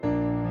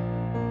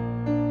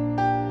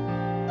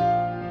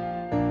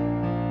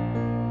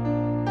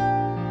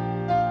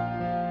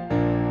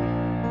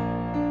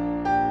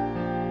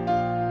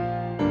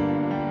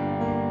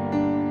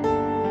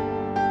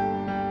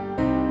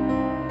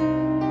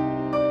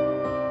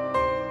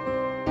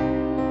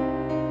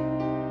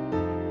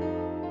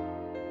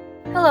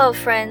Hello,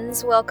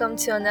 friends. Welcome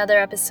to another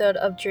episode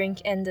of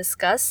Drink and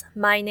Discuss.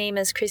 My name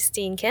is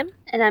Christine Kim.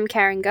 And I'm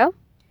Karen Go.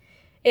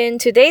 In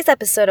today's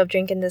episode of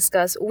Drink and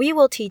Discuss, we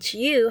will teach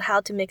you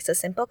how to mix a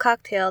simple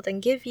cocktail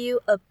and give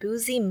you a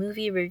boozy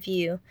movie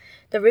review.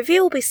 The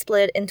review will be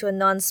split into a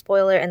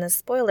non-spoiler and a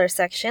spoiler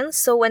section,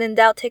 so when in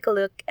doubt, take a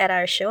look at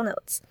our show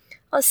notes.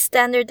 A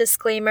standard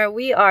disclaimer,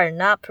 we are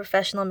not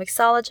professional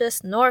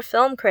mixologists nor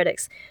film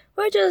critics.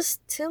 We're just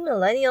two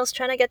millennials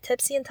trying to get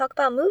tipsy and talk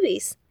about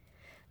movies.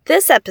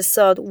 This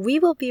episode, we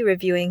will be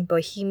reviewing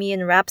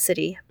Bohemian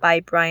Rhapsody by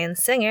Bryan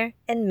Singer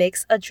and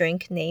mix a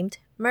drink named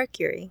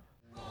Mercury.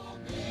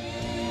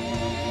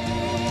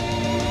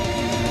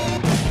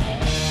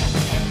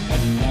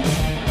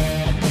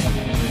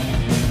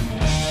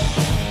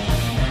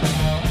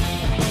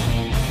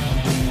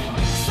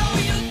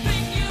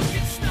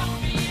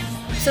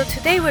 So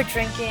today we're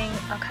drinking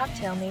a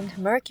cocktail named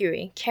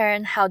Mercury.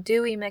 Karen, how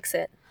do we mix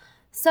it?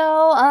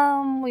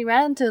 So, we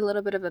ran into a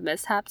little bit of a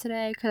mishap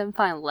today. Couldn't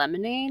find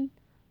lemonade.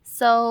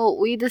 So,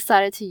 we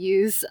decided to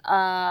use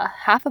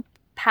half a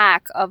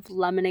pack of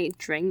lemonade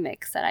drink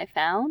mix that I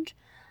found.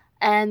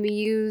 And we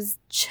used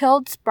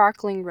chilled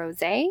sparkling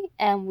rosé,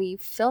 and we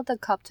filled the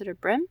cup to the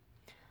brim.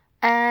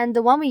 And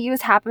the one we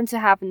used happened to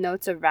have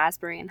notes of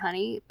raspberry and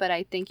honey, but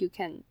I think you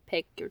can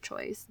pick your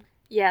choice.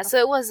 Yeah, so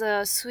it was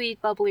a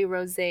sweet, bubbly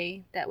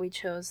rosé that we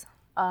chose.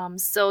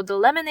 So the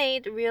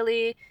lemonade,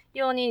 really,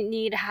 you only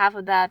need half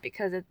of that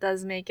because it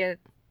does make it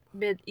a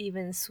bit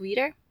even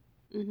sweeter.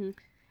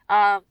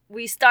 Mm-hmm.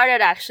 We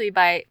started actually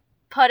by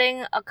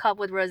putting a cup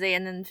with rosé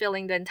and then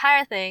filling the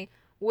entire thing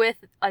with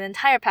an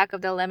entire pack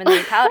of the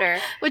lemonade powder.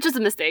 Which was a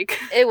mistake.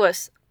 It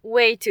was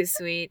way too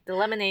sweet. The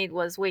lemonade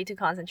was way too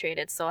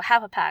concentrated, so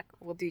half a pack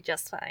will do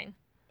just fine.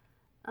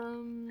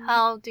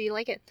 How do you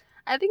like it?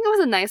 I think it was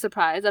a nice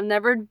surprise. I've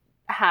never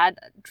had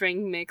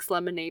drink mix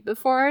lemonade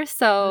before,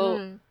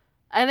 so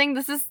I think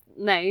this is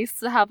nice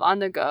to have on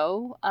the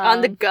go. On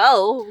the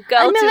go?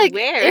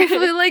 Where? If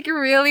you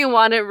really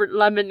wanted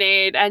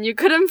lemonade and you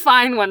couldn't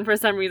find one for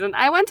some reason,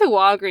 I went to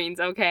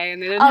Walgreens, okay,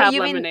 and they didn't have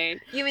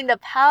lemonade. You mean the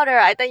powder?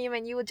 I thought you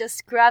meant you would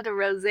just grab the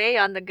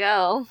rosé on the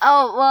go.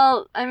 Oh,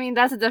 well, I mean,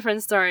 that's a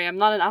different story. I'm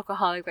not an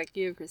alcoholic like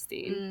you,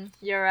 Christine.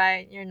 You're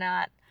right. You're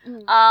not.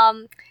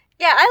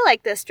 Yeah, I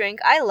like this drink.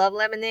 I love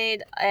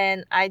lemonade,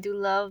 and I do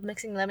love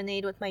mixing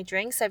lemonade with my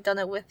drinks. I've done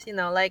it with,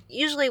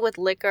 usually with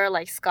liquor,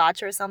 like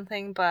scotch or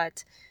something,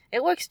 but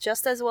it works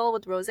just as well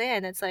with rosé,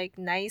 and it's,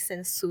 nice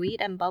and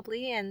sweet and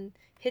bubbly and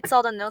hits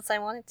all the notes I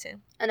want it to.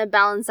 And it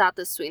balances out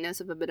the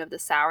sweetness of a bit of the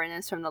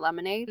sourness from the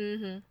lemonade.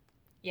 Mm-hmm.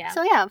 Yeah.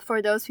 So, yeah,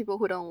 for those people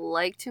who don't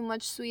like too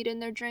much sweet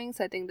in their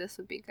drinks, I think this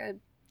would be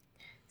good.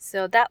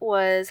 So that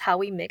was how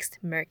we mixed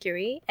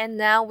Mercury, and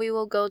now we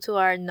will go to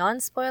our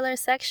non-spoiler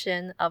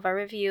section of our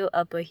review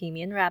of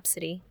Bohemian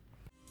Rhapsody.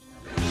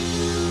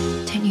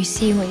 Don't you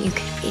see what you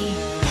could be?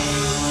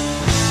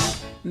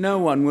 No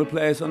one will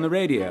play us on the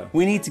radio.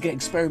 We need to get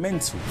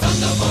experimental.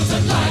 Thunderbolts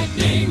and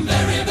lightning,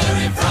 very,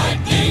 very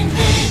frightening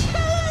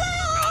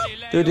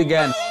me. Do it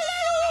again.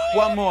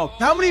 One more.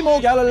 How many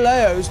more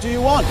Galileos do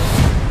you want?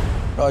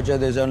 Roger,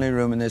 there's only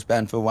room in this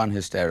band for one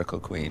hysterical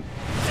queen.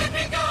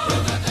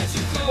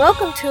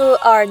 Welcome to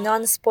our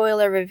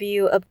non-spoiler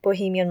review of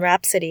Bohemian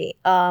Rhapsody.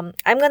 I'm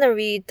going to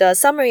read the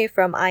summary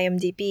from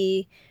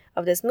IMDb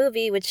of this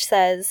movie, which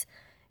says,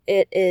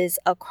 it is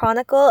a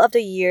chronicle of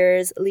the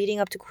years leading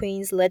up to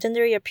Queen's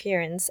legendary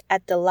appearance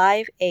at the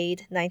Live Aid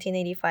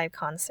 1985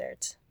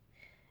 concert.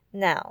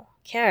 Now,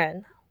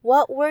 Karen,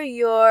 what were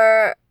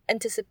your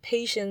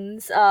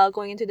anticipations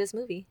going into this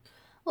movie?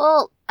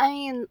 Well, I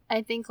mean,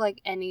 I think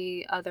like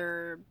any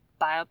other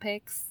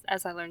biopics,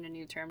 as I learned a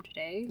new term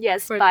today.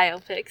 Yes,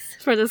 biopics.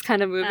 For this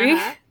kind of movie.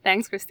 Uh-huh.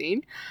 Thanks,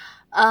 Christine.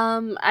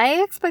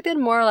 I expected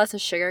more or less a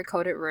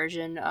sugar-coated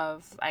version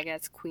of, I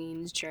guess,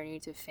 Queen's journey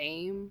to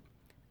fame.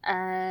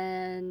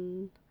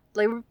 And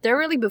they're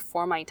really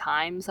before my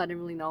time, so I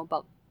didn't really know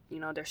about,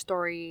 their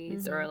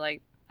stories or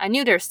I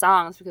knew their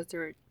songs because they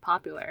were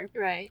popular.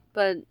 Right.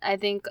 But I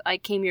think I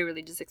came here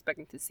really just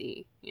expecting to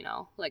see,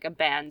 a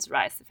band's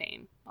rise to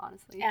fame,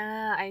 honestly.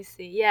 Yeah, I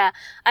see. Yeah.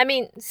 I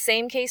mean,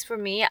 same case for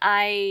me.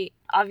 I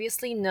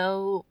obviously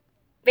know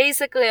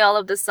basically all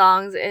of the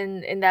songs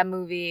in that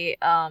movie.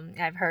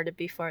 I've heard it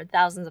before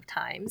thousands of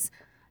times.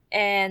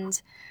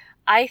 And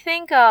I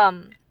think,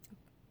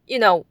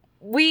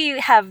 we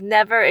have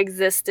never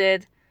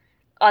existed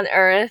on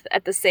Earth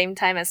at the same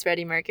time as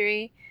Freddie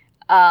Mercury.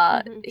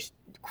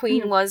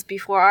 Queen was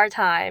before our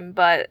time,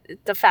 but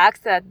the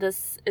fact that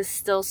this is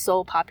still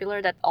so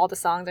popular, that all the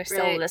songs are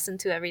still listened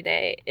to every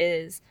day,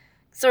 is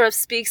sort of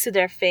speaks to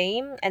their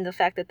fame and the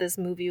fact that this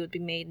movie would be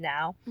made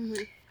now.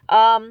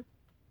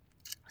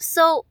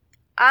 So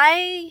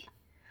I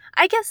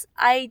guess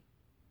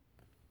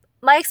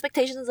my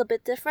expectation is a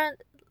bit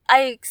different.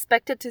 I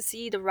expected to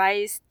see the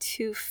rise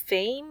to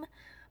fame,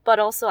 but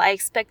also I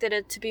expected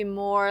it to be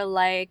more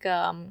like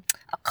a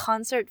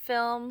concert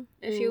film,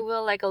 if you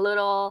will, like a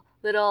little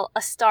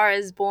A Star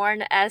Is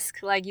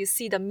Born-esque. Like, you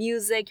see the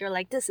music, you're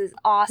like, this is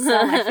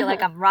awesome. I feel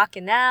like I'm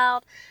rocking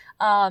out.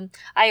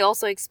 I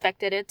also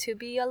expected it to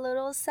be a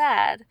little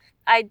sad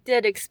I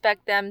did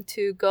expect them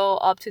to go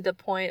up to the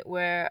point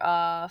where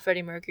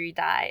Freddie Mercury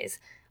dies.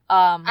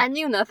 I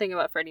knew nothing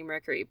about Freddie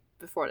Mercury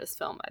before this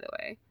film, by the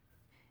way.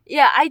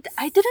 Yeah, I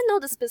didn't know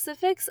the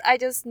specifics. I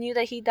just knew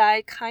that he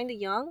died kind of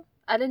young.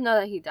 I didn't know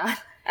that he died.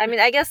 I mean,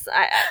 I guess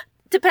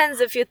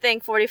depends if you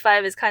think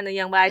 45 is kind of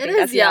young, but I think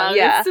that's young.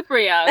 Yeah, It's super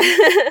young.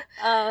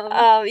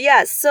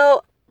 yeah.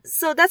 So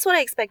that's what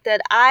I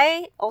expected.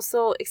 I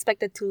also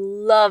expected to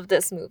love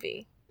this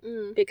movie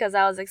because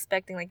I was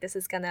expecting like this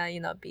is gonna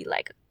be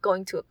like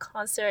going to a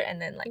concert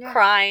and then like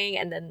crying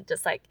and then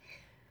just like.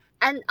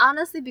 And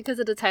honestly, because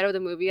of the title of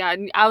the movie,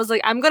 I was like,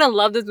 I'm gonna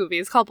love this movie.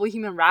 It's called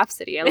Bohemian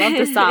Rhapsody. I love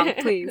this song.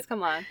 Please,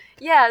 come on.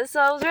 Yeah, so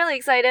I was really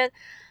excited.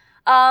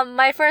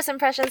 My first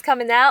impressions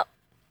coming out,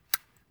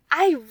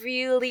 I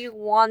really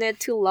wanted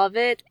to love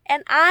it,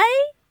 and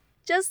I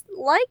just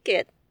like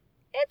it.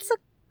 It's a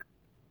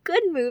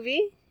good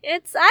movie.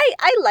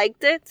 I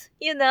liked it,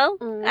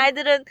 I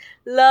didn't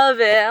love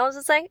it. I was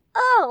just like,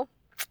 oh,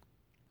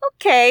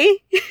 okay.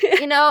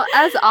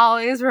 As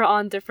always, we're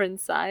on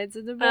different sides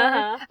of the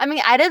board. I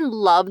mean, I didn't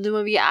love the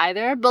movie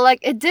either, but like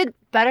it did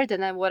better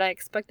than what I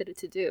expected it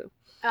to do.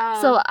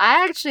 So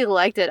I actually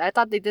liked it. I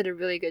thought they did a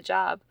really good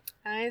job.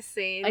 I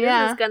see.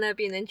 This is gonna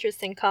be an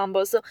interesting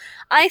combo. So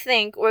I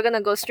think we're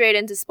gonna go straight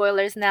into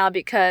spoilers now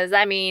because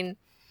I mean,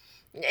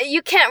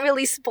 you can't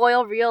really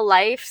spoil real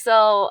life.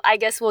 So I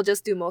guess we'll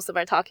just do most of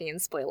our talking in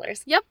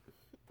spoilers. Yep.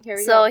 Here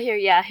we go.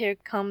 Here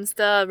comes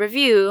the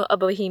review of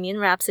Bohemian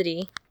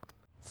Rhapsody.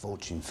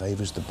 Fortune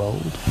favours the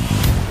bold.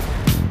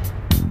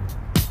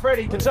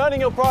 Freddie,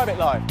 concerning your private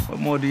life. What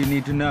more do you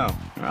need to know?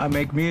 I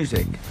make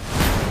music.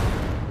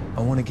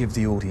 I want to give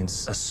the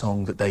audience a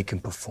song that they can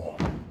perform.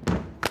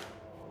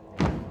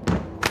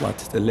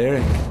 What's the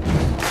lyric?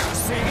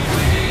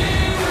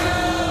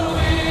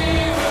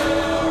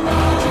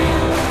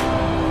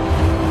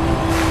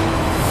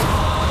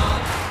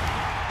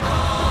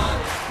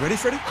 Ready,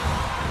 Freddie?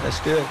 Let's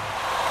do it.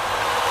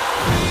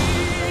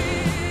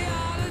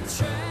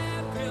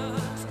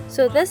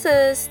 So this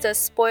is the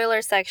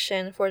spoiler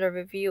section for the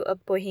review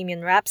of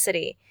Bohemian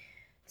Rhapsody.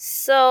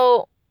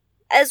 So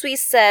as we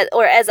said,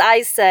 or as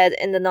I said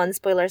in the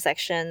non-spoiler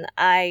section,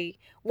 I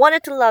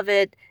wanted to love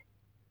it,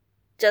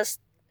 just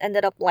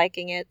ended up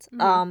liking it.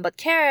 But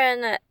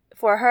Karen,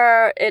 for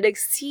her, it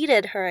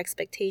exceeded her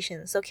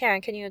expectations. So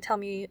Karen, can you tell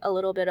me a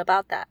little bit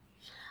about that?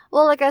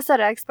 Well, like I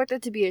said, I expected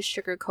it to be a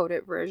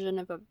sugar-coated version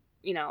of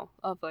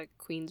of like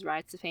Queen's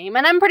Rise to Fame.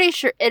 And I'm pretty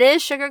sure it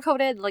is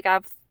sugar-coated. Like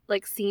I've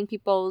like seen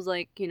people's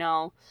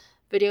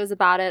videos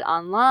about it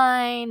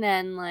online,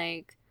 and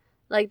like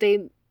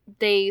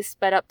they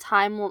sped up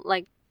time,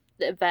 like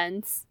the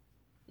events,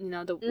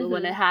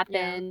 when it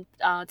happened,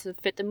 to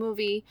fit the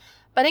movie.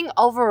 But I think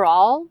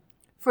overall,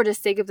 for the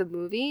sake of the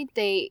movie,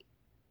 they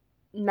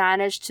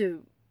managed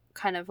to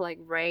kind of like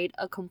write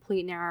a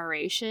complete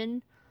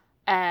narration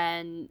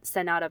and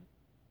send out a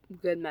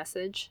good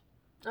message.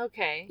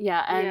 Okay.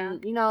 Yeah,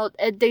 and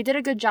they did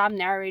a good job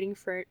narrating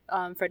for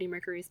Freddie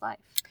Mercury's life.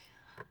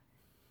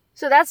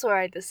 So that's where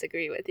I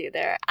disagree with you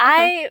there.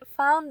 I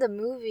found the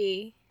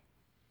movie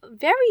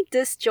very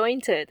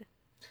disjointed.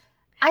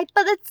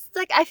 But it's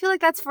like, I feel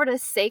like that's for the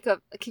sake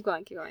of... Keep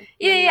going.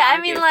 Yeah, I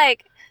mean,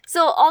 like,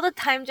 so all the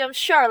time jumps,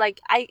 sure, like,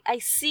 I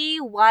see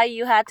why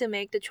you had to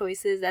make the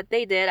choices that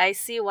they did. I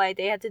see why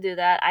they had to do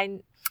that.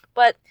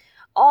 But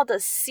all the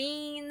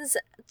scenes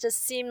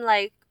just seem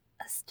like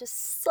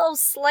just so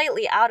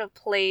slightly out of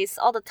place.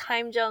 All the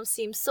time jumps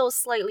seem so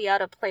slightly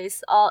out of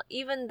place.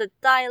 Even the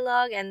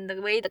dialogue and the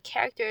way the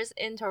characters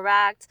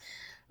interact.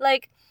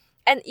 Like,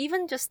 and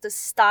even just the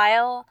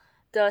style,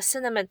 the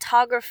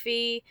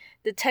cinematography,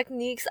 the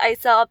techniques I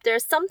saw up there,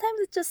 sometimes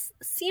it just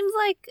seems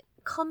like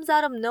comes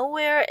out of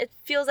nowhere. It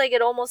feels like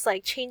it almost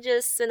like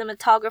changes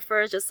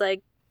cinematographers just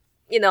like,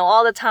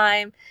 all the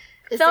time.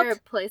 Is there a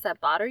place that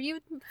bothered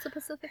you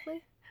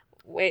specifically?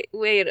 Wait,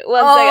 one second. Okay,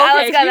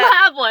 I was gonna you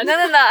have one. No.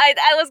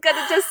 I was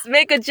gonna just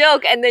make a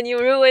joke and then you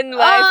ruined my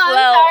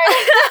flow.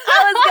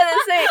 I was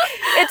gonna say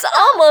it's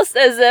almost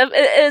as if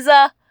it is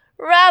a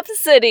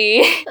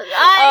rhapsody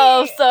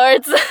of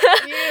sorts.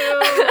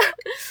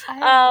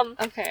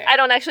 Okay. I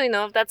don't actually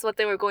know if that's what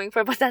they were going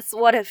for, but that's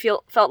what it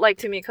felt like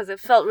to me because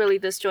it felt really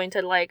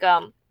disjointed. Like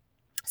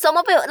some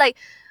of it, like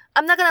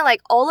I'm not gonna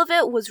like all of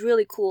it was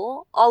really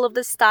cool. All of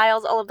the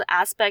styles, all of the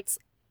aspects.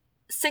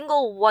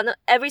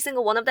 Every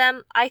single one of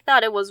them, I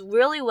thought it was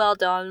really well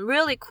done,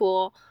 really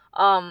cool.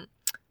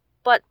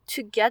 But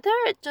together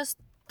it just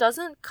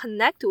doesn't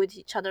connect with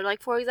each other.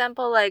 Like for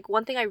example, like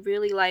one thing I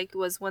really liked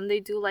was when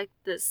they do like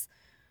this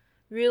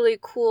really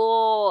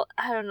cool,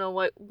 I don't know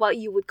what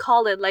you would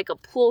call it, like a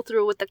pull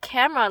through with the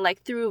camera,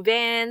 like through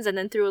vans and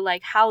then through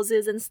like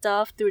houses and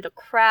stuff, through the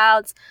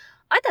crowds.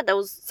 I thought that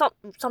was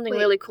something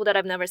really cool that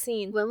I've never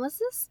seen. When was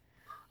this?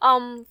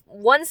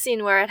 One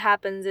scene where it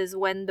happens is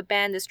when the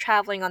band is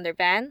traveling on their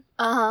van.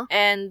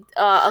 And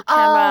a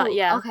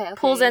camera,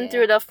 pulls in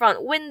through the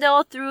front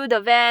window, through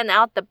the van,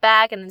 out the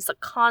back, and it's a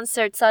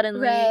concert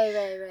suddenly.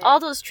 Right. All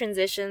those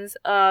transitions,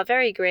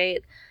 very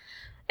great.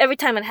 Every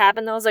time it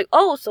happened, I was like,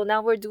 oh, so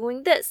now we're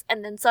doing this.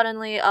 And then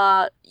suddenly,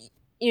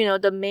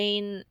 the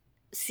main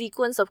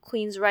sequence of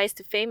Queen's rise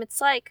to fame,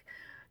 it's like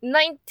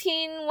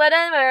 19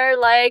 whatever,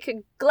 like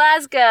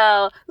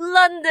Glasgow,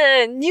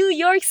 London, New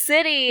York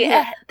City.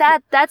 Yeah.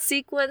 That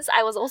sequence,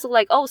 I was also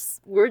like, oh,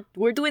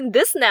 we're doing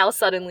this now.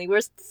 Suddenly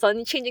we're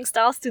changing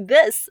styles to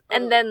this.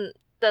 And then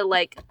the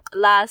like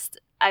last,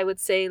 I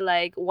would say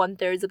like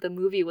 1/3 of the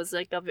movie was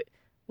like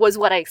was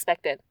what I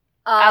expected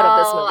out of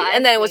this movie.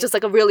 And then it was just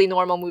like a really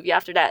normal movie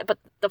after that. But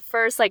the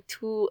first like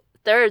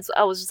 2/3,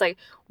 I was just like,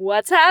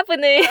 what's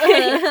happening?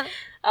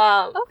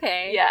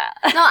 Okay. Yeah.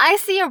 No, I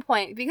see your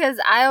point, because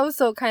I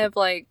also kind of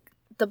like,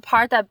 the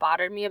part that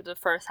bothered me of the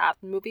first half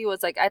of the movie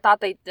was like, I thought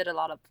they did a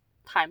lot of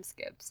time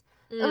skips.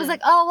 It was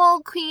like, oh,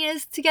 well, Queen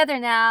is together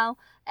now,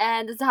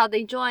 and this is how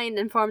they joined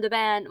and formed a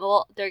band.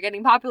 Well, they're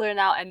getting popular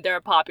now, and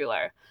they're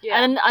popular.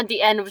 Yeah. And then at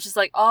the end, it was just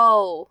like,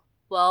 oh,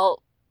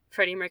 well,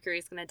 Freddie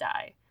Mercury's gonna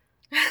die.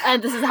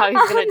 And this is how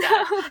he's gonna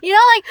die. You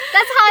know, like,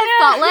 that's how it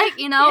felt like,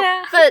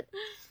 Yeah. But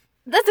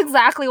that's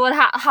exactly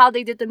how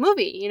they did the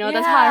movie.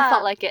 That's how I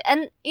felt like it.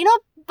 And,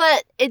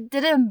 but it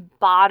didn't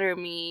bother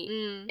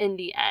me in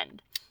the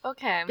end.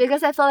 Okay.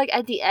 Because I felt like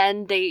at the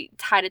end, they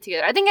tied it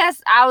together. I think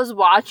as I was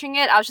watching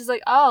it, I was just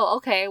like, oh,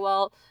 okay,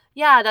 well,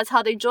 yeah, that's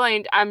how they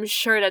joined. I'm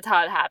sure that's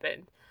how it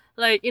happened.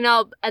 Like,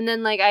 and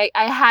then, like,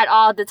 I had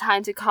all the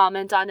time to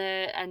comment on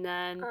it, and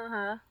then,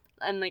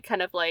 and, like,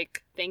 kind of,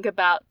 like, think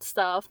about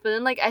stuff. But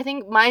then, like, I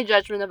think my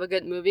judgment of a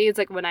good movie is,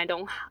 like, when it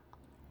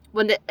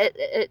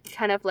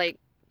kind of, like,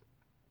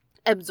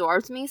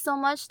 absorbs me so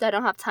much that I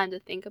don't have time to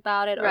think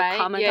about it or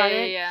comment on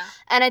it. Yeah.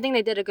 And I think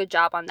they did a good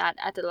job on that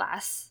at the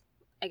last,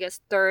 I guess,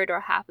 third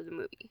or half of the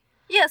movie.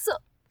 Yeah, so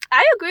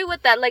I agree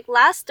with that. Like,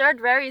 last third,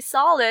 very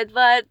solid,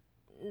 but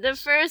the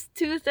first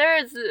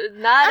 2/3,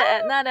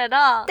 not at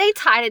all. They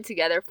tied it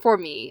together for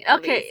me.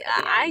 Okay,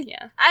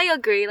 I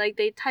agree. Like,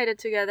 they tied it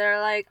together.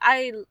 Like,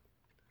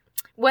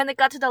 when it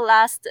got to the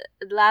last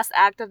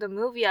act of the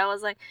movie, I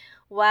was like,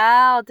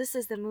 wow, this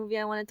is the movie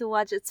I wanted to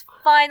watch. It's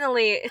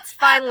finally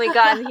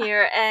gotten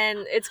here,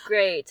 and it's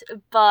great.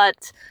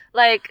 But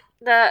like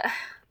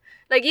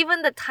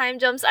even the time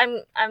jumps,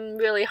 I'm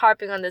really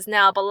harping on this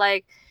now, but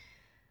like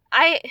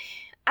I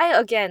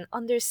again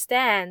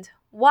understand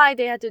why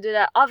they had to do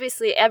that.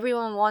 Obviously,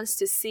 everyone wants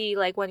to see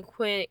like when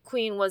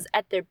Queen was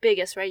at their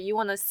biggest, right? You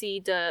want to see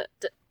the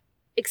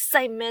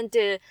excitement,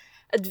 the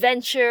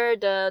adventure,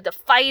 the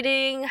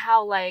fighting,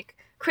 how like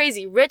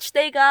crazy rich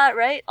they got,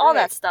 right? All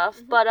that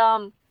stuff. But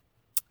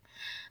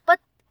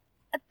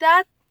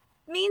that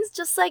means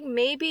just like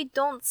maybe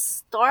don't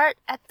start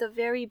at the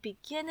very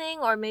beginning,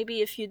 or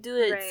maybe if you do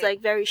it, it's like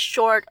very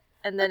short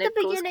and then it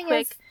goes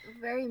quick. Is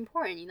very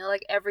important,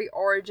 like every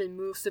origin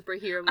move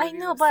superhero movie. I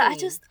know, but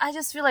I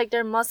just feel like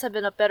there must have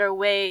been a better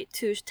way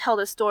to tell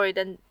the story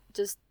than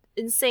just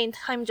insane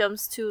time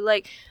jumps to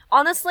like.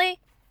 Honestly,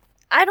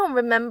 I don't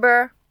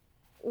remember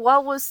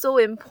what was so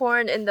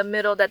important in the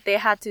middle that they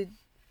had to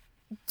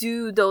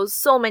do those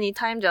so many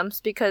time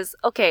jumps, because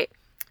okay,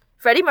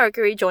 Freddie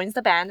Mercury joins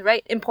the band,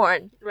 right?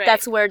 Important. Right.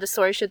 That's where the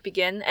story should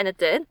begin, and it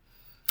did.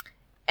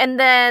 And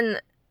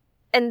then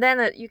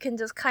you can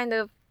just kind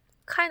of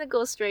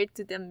go straight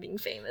to them being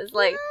famous,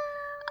 like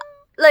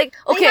okay.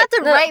 They have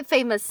to write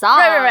famous songs.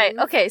 Right.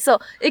 Okay, so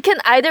it can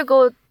either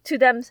go to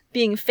them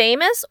being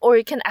famous, or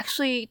you can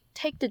actually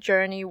take the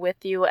journey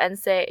with you and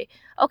say,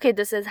 okay,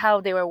 this is how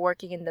they were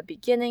working in the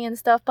beginning and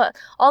stuff. But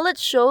all it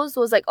shows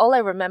was like, all I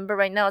remember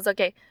right now is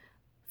okay,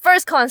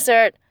 first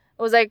concert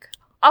was like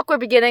awkward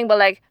beginning, but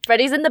like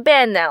Freddie's in the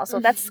band now, so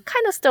that's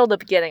kind of still the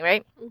beginning,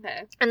 right?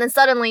 Okay. And then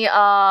suddenly,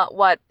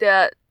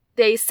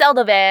 they sell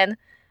the van,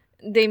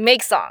 they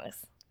make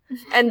songs,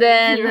 and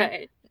then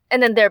Right.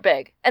 and then they're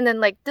big, and then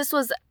like this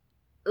was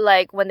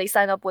like when they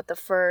signed up with the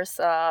first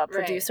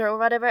producer or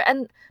whatever,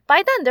 and by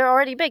then they're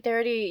already big. They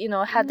already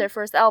had their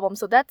first album,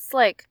 so that's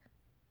like,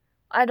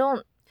 I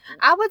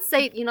would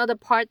say, the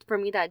part for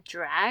me that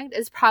dragged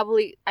is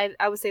probably,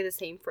 I would say the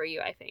same for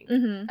you, I think,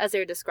 as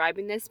they're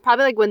describing this.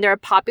 Probably like when they're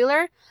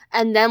popular,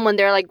 and then when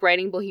they're like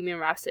writing Bohemian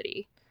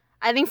Rhapsody.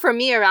 I think for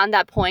me around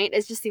that point,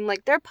 it just seemed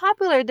like they're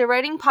popular, they're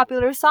writing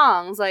popular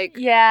songs. Like,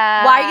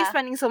 yeah, why are you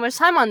spending so much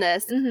time on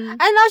this? And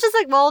I was just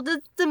like, well,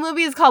 the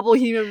movie is called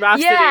Bohemian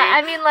Rhapsody. Yeah,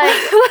 I mean, like,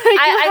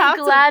 I'm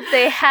glad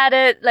they had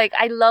it. Like,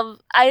 I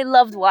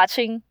loved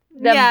watching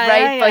them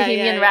write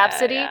Bohemian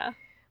Rhapsody. Yeah.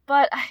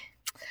 But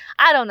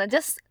I don't know,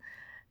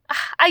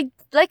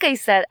 like I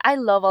said, I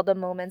love all the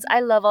moments. I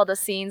love all the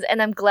scenes,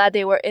 and I'm glad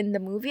they were in the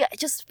movie. I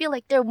just feel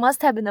like there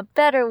must have been a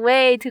better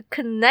way to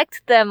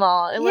connect them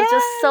all. It was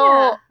just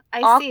so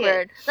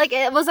awkward. Like,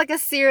 it was like a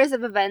series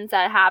of events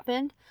that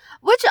happened,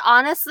 which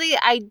honestly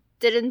I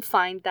didn't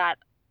find that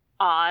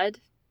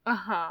odd.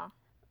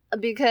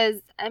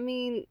 Because I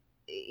mean,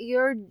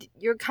 you're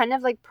kind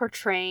of like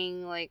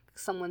portraying like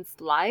someone's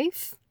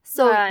life.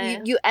 So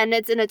and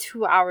it's in a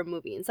 2-hour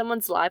movie, and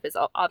someone's life is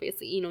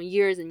obviously,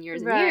 years and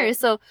years and years.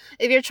 So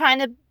if you're trying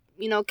to,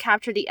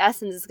 capture the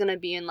essence, it's gonna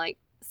be in like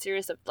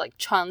series of like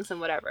chunks and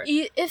whatever.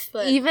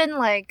 Even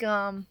like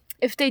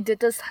if they did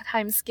this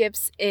time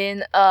skips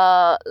in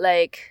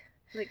like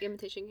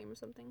Imitation Game or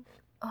something,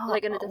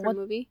 like in a different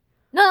movie.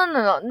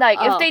 No. Like,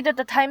 if Oh. they did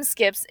the time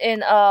skips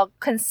in a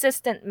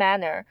consistent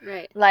manner,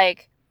 Right.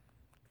 like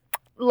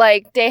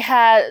they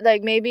had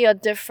like maybe a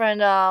different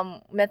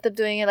method of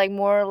doing it, like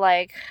more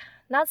like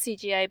not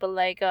CGI, but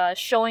like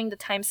showing the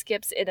time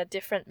skips in a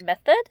different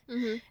method,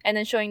 Mm-hmm. and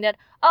then showing that,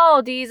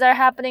 oh, these are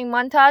happening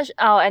montage.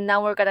 Oh, and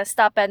now we're gonna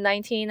stop at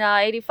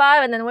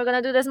 1985, and then we're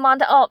gonna do this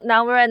montage. Oh,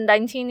 now we're at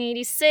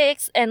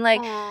 1986, and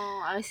like.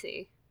 Oh, I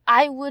see.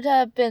 I would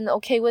have been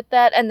okay with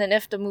that, and then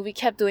if the movie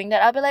kept doing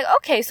that, I'd be like,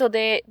 okay, so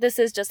this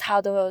is just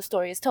how the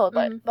story is told.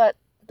 But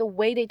the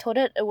way they told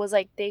it, it was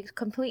like they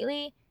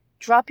completely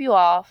drop you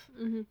off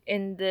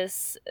in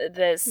this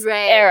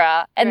Right.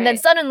 era, and then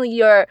Right. suddenly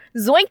you're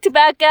zoinked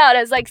back out.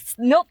 It's like,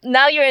 nope,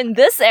 now you're in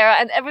this era,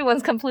 and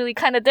everyone's completely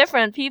kind of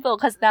different people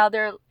because now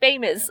they're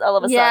famous all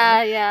of a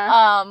sudden.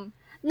 Yeah.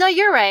 No,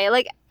 you're right.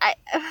 Like,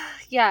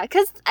 yeah,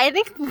 because I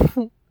think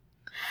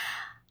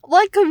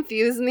what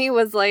confused me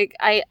was, like,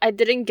 I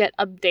didn't get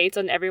updates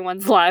on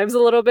everyone's lives a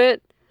little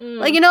bit.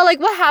 Like,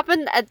 like, what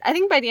happened, I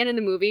think by the end of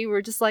the movie,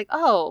 we're just like,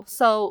 oh,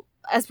 so,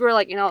 as we're,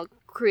 like,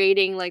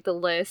 creating, like, the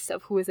list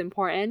of who is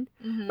important,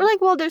 we're like,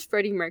 well, there's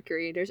Freddie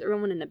Mercury, there's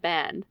everyone in the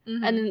band,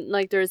 and then,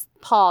 like, there's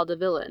Paul, the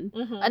villain,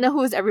 and then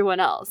who's everyone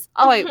else?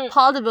 Oh, wait,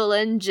 Paul, the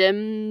villain,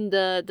 Jim,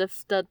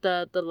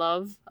 the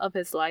love of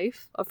his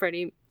life, of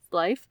Freddie's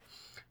life,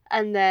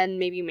 and then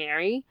maybe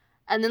Mary,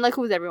 and then, like,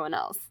 who's everyone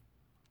else?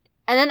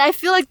 And then I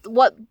feel like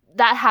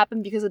that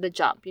happened because of the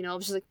jump, it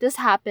was just like, this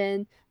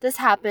happened,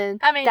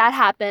 I mean, that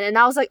happened, and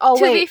I was like, oh,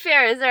 to wait. be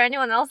fair, is there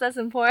anyone else that's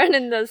important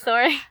in the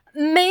story?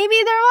 Maybe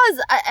there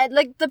was. I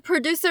like, the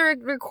producer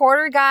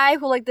recorder guy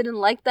who, like, didn't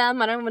like them.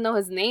 I don't even know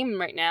his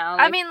name right now.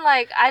 I mean,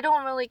 like, I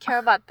don't really care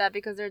about that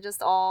because they're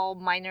just all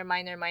minor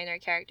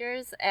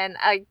characters. And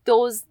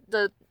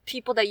the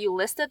people that you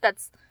listed,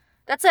 that's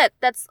it.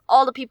 That's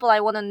all the people I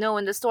want to know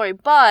in the story.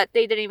 But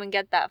they didn't even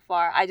get that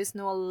far. I just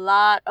know a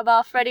lot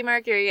about Freddie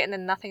Mercury and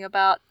then nothing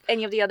about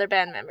any of the other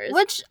band members.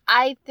 Which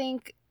I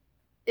think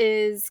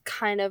is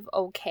kind of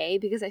okay,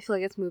 because I feel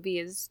like this movie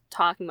is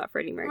talking about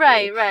Freddie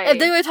Mercury. Right. If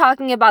they were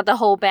talking about the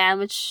whole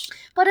band, which,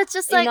 but it's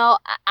just like,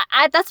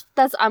 I that's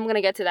I'm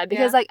gonna get to that,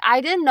 because like,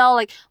 I didn't know,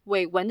 like,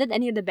 wait, when did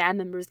any of the band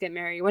members get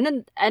married? When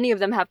did any of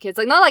them have kids?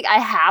 Like, not like I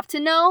have to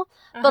know,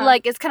 but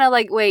like, it's kind of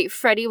like, wait,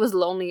 Freddie was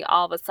lonely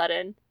all of a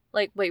sudden.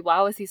 Like, wait, why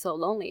was he so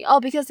lonely? Oh,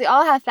 because they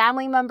all have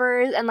family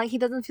members, and, like, he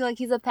doesn't feel like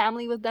he's a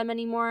family with them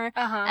anymore,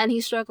 and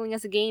he's struggling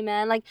as a gay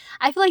man. Like,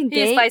 I feel like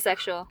he's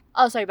bisexual.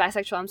 Oh, sorry,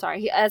 bisexual. I'm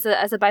sorry. As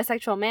a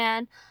bisexual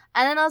man,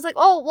 and then I was like,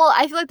 oh, well,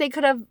 I feel like they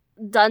could have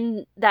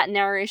done that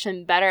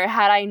narration better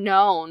had I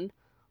known,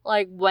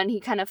 like, when he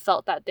kind of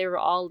felt that they were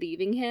all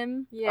leaving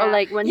him, or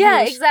like when he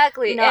was,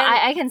 exactly.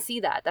 I can see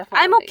that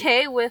definitely. I'm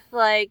okay with,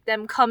 like,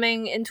 them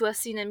coming into a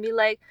scene and be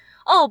like,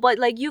 oh, but,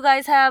 like, you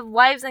guys have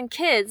wives and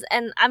kids,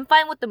 and I'm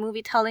fine with the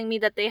movie telling me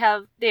that they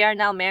are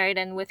now married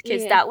and with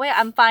kids that way.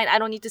 I'm fine. I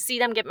don't need to see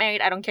them get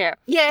married. I don't care.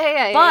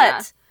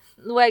 But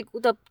like,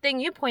 the thing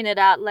you pointed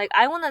out, like,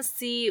 I want to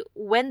see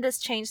when this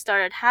change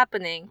started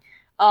happening,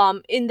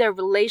 in their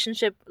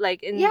relationship,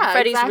 like, in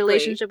Freddie's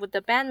relationship with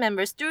the band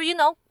members through,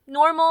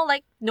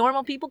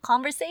 normal people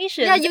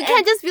conversations. Yeah, you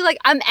can't just be like,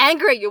 I'm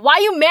angry at you. Why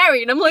are you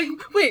married? I'm like,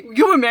 wait,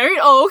 you were married?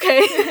 Oh, okay.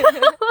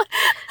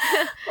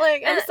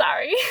 Like, I'm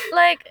sorry.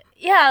 Like,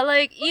 yeah,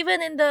 like,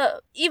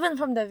 even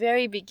from the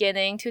very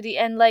beginning to the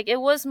end, like,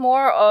 it was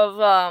more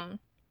of,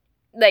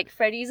 like,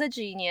 Freddie's a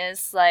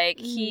genius. Like,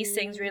 he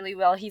sings really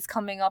well. He's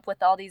coming up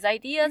with all these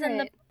ideas, and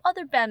the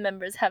other band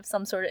members have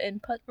some sort of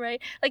input, right?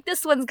 Like,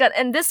 this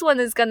one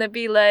is gonna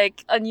be,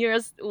 like, a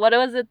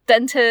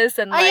dentist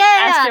and, like,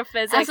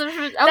 astrophysics.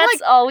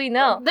 That's all we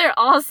know. They're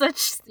all such,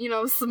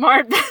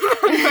 smart. No,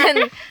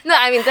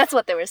 I mean, that's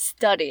what they were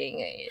studying.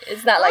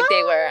 It's not like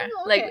they were,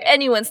 like,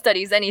 anyone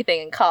studies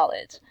anything in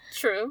college.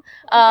 True.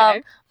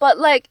 Okay. But,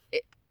 like,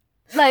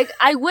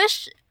 I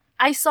wish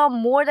I saw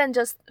more than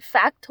just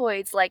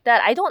factoids like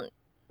that. I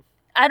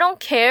don't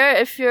care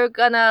if you're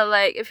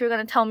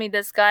gonna tell me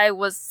this guy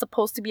was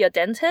supposed to be a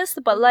dentist,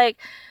 but, like,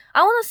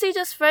 I want to see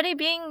just Freddie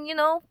being,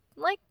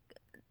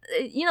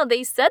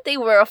 they said they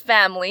were a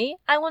family.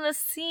 I want to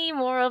see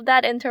more of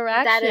that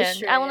interaction. That is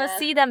true, I want to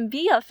see them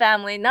be a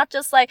family, not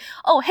just like,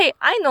 oh, hey,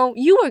 I know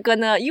you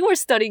were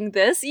studying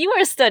this,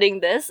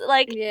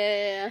 like,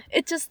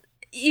 it just,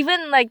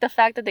 even, like, the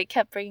fact that they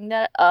kept bringing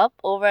that up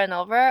over and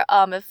over,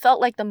 it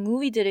felt like the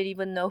movie didn't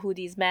even know who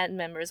these band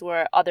members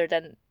were other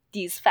than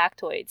these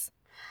factoids.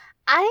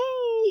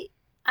 I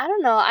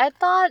don't know. I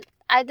thought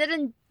I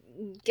didn't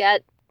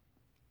get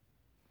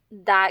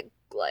that,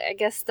 like, I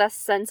guess, that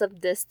sense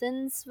of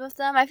distance with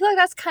them. I feel like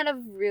that's kind of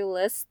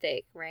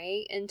realistic,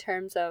 right? In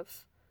terms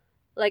of,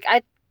 like,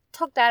 I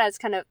took that as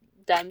kind of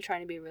them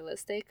trying to be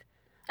realistic.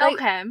 Like,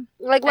 Okay.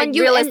 Like, when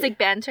you realistic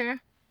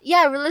banter?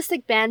 Yeah,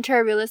 realistic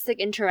banter, realistic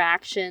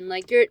interaction.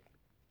 Like,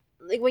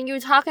 when you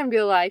talk in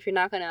real life, you're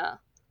not gonna...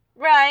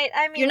 Right,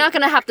 I mean... You're not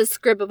gonna have the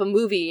script of a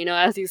movie,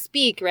 as you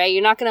speak, right?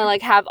 You're not gonna,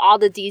 like, have all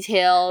the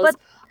details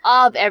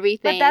of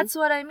everything. But that's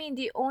what I mean.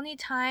 The only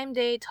time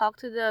they talk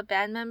to the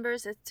band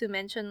members is to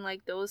mention,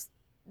 like, those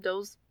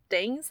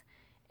things.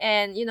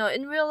 And, you know,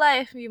 in real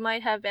life, you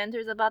might have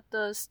banters about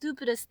the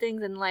stupidest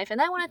things in life,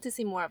 and I wanted to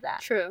see more of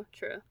that. True.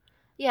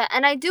 Yeah,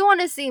 and I do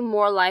want to see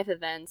more live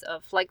events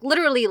of, like,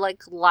 literally,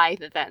 like,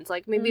 live events.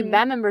 Like, maybe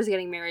band members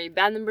getting married,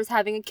 band members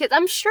having a kid.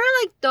 I'm sure,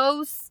 like,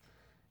 those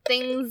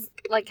things,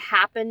 like,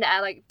 happened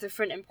at, like,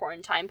 different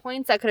important time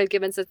points that could have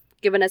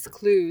given us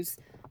clues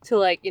to,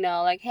 like, you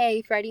know, like,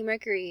 hey, Freddie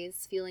Mercury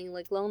is feeling,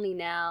 like, lonely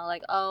now.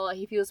 Like, oh,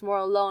 he feels more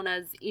alone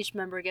as each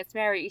member gets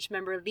married, each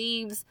member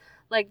leaves,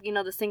 like, you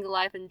know, the single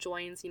life and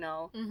joins, you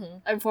know,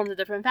 and forms a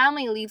different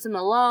family, leaves him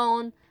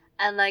alone.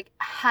 And, like,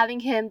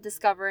 having him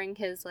discovering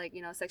his, like,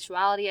 you know,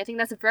 sexuality. I think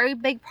that's a very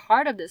big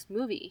part of this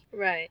movie.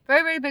 Right.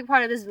 Very, very big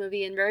part of this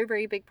movie, and very,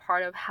 very big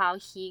part of how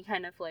he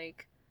kind of,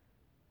 like,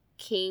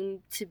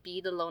 came to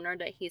be the loner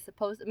that he's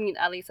supposed to. I mean,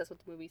 at least that's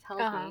what the movie tells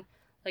me.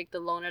 Like, the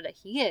loner that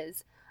he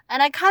is.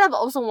 And I kind of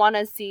also want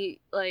to see,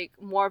 like,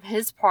 more of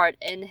his part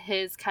in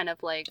his kind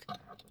of, like,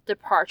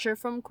 departure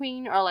from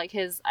Queen, or, like,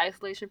 his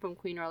isolation from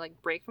Queen, or,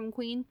 like, break from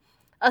Queen.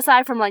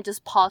 Aside from, like,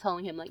 just Paul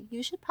telling him, like,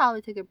 you should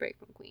probably take a break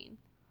from Queen.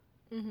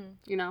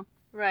 You know?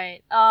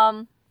 Right.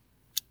 I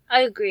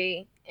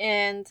agree.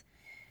 And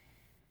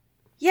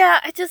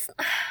yeah, I just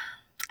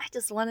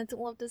wanted to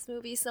love this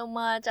movie so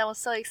much. I was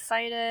so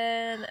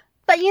excited.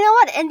 But you know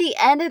what? In the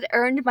end, it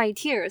earned my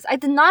tears. I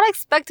did not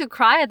expect to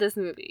cry at this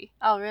movie.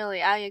 Oh,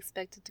 really? I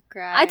expected to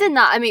cry. I did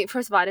not. I mean,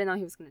 first of all, I didn't know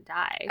he was going to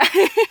die.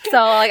 So,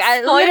 like,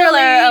 I Spoiler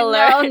literally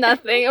alert. know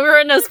nothing. We were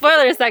in the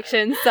spoiler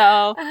section,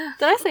 so...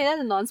 Did I say that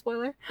in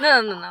non-spoiler?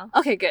 No.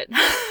 Okay, good.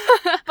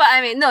 But, I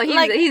mean, no,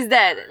 he's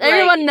dead.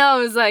 Everyone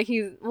knows, like,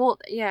 he's... Well,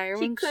 yeah,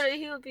 everyone...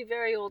 He would be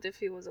very old if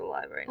he was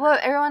alive right now. Well,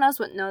 everyone else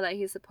would know that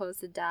he's supposed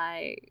to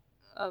die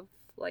of,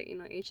 like, you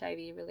know,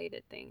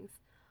 HIV-related things.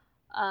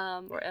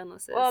 Or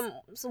illnesses.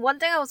 So one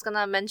thing I was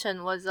gonna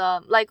mention was,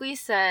 like we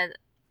said,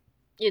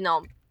 you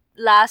know,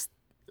 last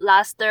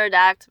third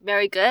act,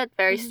 very good,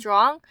 very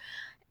strong.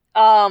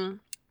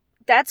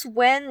 That's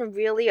when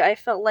really I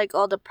felt like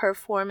all the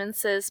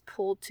performances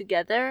pulled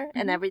together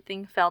and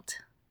everything felt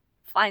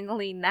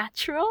finally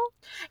natural.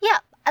 Yeah,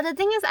 the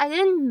thing is, I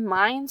didn't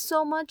mind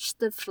so much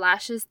the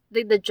flashes,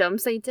 the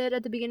jumps they did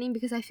at the beginning,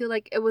 because I feel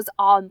like it was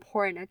all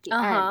important at the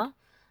end.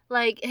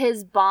 Like,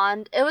 his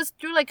bond, it was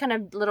through, like, kind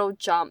of little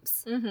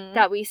jumps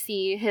that we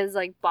see his,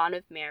 like, bond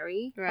with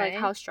Mary. Right. Like,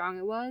 how strong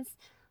it was.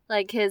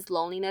 Like, his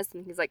loneliness,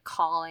 and he's, like,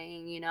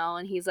 calling, you know,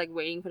 and he's, like,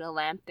 waiting for the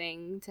lamp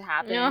thing to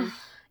happen. Yeah.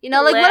 You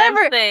know, like, Lamp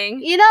whatever.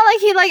 thing. You know, like,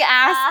 he, like,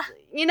 asked,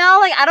 you know,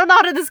 like, I don't know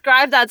how to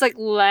describe that. It's, like,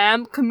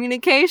 lamp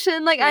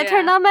communication. Like, I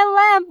turned on my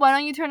lamp. Why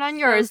don't you turn on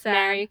yours, sad.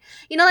 Mary?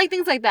 You know, like,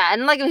 things like that.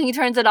 And, like, when he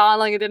turns it on,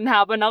 like, it didn't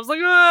happen. I was like,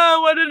 oh,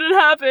 why did it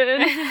happen?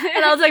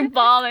 And I was, like,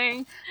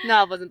 bawling. No,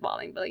 I wasn't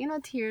bawling, but, like, you know,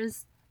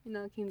 tears, you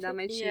know, came down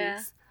my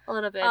cheeks a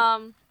little bit.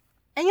 And,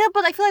 you know,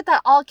 but I feel like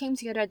that all came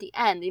together at the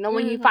end. You know,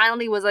 when he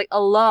finally was, like,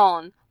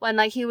 alone. When,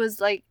 like, he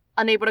was, like,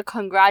 unable to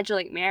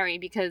congratulate Mary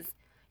because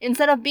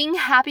instead of being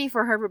happy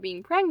for her for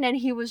being pregnant,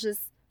 he was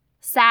just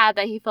sad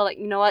that he felt like,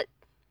 you know what?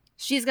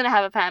 She's going to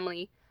have a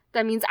family.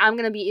 That means I'm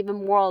going to be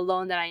even more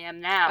alone than I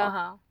am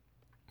now.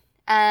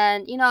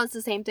 And, you know, it's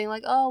the same thing.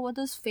 Like, oh, what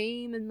does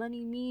fame and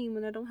money mean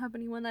when I don't have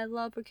anyone I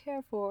love or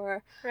care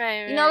for?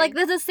 Right. You know, like,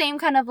 there's the same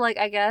kind of, like,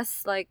 I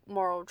guess, like,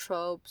 moral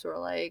tropes or,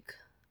 like,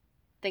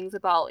 things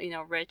about, you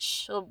know,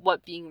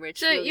 what being rich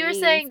So really you're means.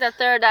 saying the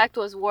third act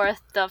was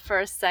worth the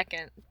first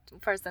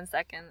and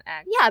second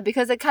act? Yeah,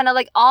 because it kind of,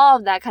 like, all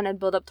of that kind of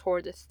built up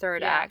toward the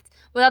third act.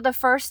 Without the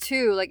first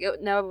two, like,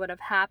 it never would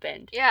have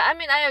happened. Yeah, I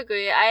mean, I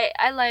agree.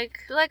 I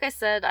like I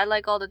said, I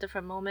like all the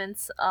different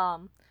moments.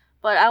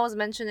 But I was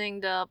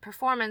mentioning the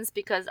performance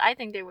because I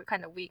think they were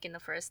kind of weak in the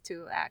first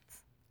two acts.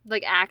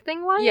 Like,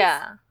 acting-wise?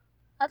 Yeah.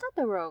 I thought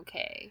they were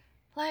okay.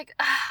 Like,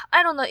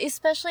 I don't know,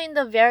 especially in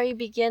the very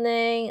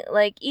beginning,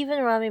 like,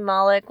 even Rami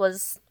Malek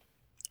was,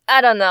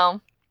 I don't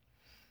know.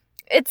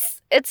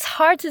 It's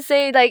hard to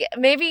say, like,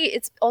 maybe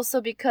it's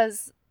also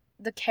because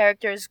the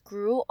characters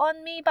grew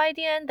on me by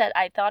the end that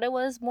I thought it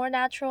was more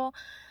natural.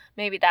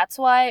 Maybe that's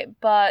why,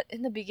 but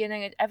in the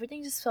beginning,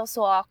 everything just felt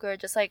so awkward,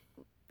 just, like,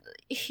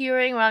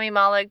 hearing Rami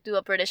Malek do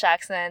a British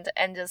accent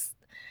and just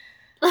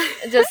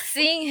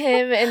seeing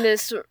him in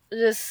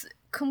this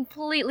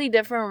completely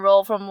different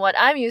role from what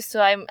I'm used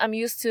to. I'm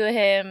used to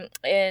him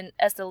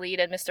as the lead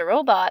in Mr.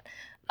 Robot.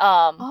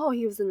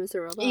 He was in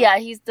Mr. Robot. Yeah,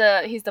 he's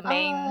the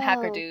main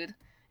hacker dude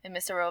in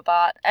Mr.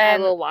 Robot.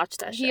 And I will watch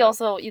that show. He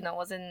also, you know,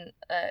 was in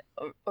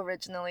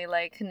originally,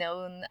 like,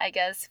 known, I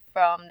guess,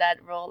 from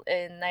that role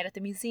in Night at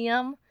the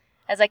Museum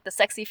as, like, the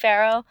sexy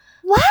pharaoh.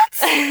 What?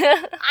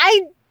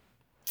 I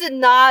do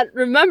not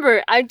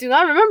remember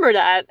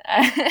that.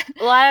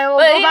 Well, I will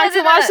go back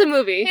to watch the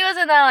movie. He was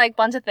in a, like,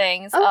 bunch of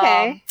things.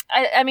 Okay.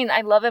 I mean,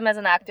 I love him as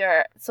an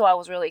actor, so I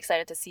was really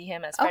excited to see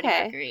him as Freddie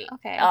Mercury.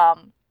 Okay.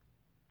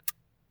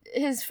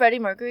 His Freddie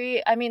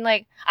Mercury, I mean,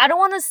 like, I don't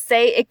want to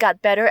say it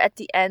got better at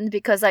the end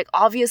because, like,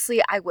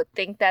 obviously I would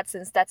think that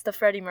since that's the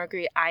Freddie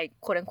Mercury I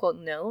quote-unquote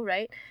know,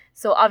 right?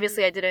 So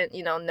obviously I didn't,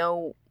 you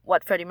know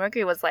what Freddie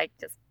Mercury was like,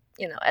 just,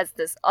 you know, as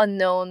this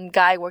unknown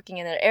guy working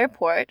in an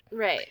airport.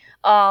 Right.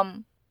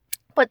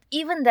 But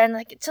even then,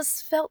 like, it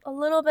just felt a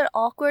little bit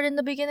awkward in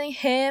the beginning.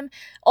 Him,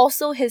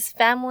 also his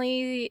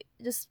family,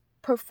 just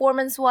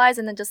performance-wise,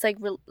 and then just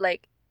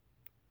like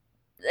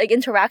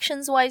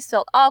interactions-wise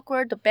felt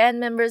awkward. The band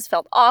members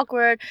felt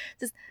awkward.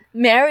 Just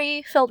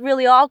Mary felt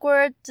really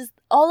awkward. Just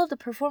all of the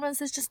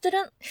performances just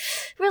didn't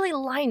really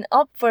line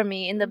up for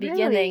me in the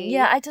beginning. Really?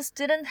 Yeah, I just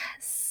didn't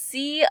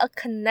see a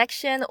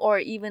connection or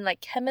even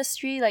like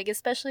chemistry, like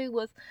especially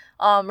with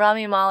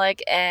Rami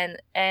Malek and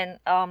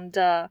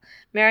the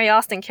Mary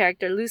Austin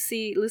character,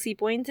 Lucy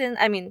Boynton.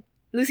 I mean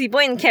Lucy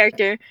Boynton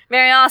character,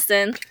 Mary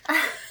Austin.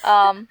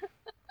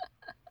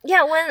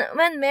 Yeah,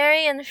 when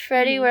Mary and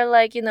Freddie were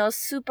like, you know,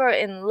 super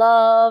in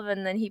love,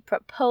 and then he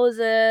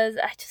proposes,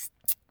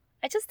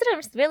 I just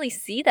didn't really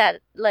see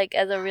that like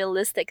as a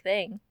realistic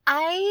thing.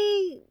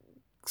 I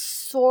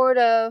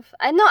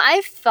know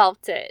I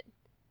felt it,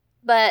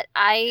 but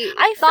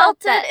I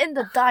felt that it in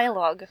the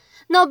dialogue.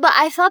 No, but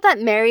I thought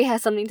that Mary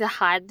has something to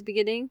hide at the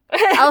beginning.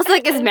 I was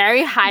like, is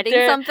Mary hiding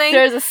something?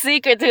 There's a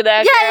secret to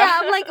that. Yeah,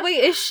 I'm like,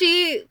 wait, is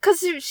she?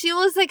 Because she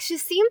was like, she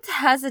seemed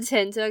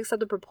hesitant to accept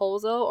the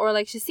proposal, or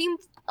like she seemed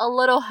a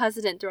little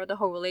hesitant throughout the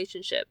whole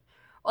relationship,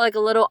 or like a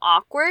little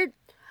awkward.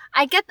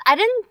 I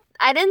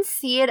didn't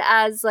see it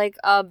as like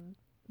a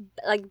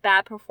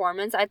bad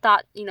performance. I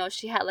thought, you know,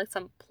 she had like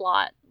some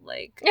plot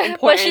like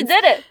importance. But she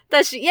did it.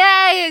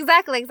 Yeah,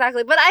 exactly.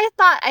 But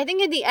I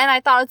think in the end,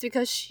 I thought it's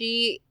because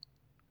she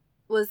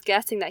was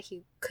guessing that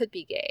he could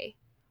be gay,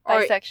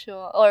 or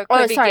bisexual, or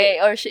could be gay,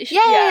 or she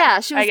yeah.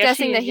 She was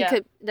guessing that he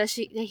could. that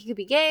he could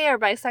be gay or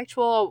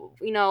bisexual.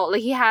 You know,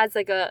 like he has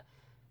like a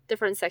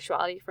different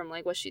sexuality from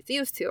like what she's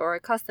used to or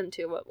accustomed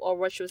to, or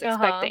what she was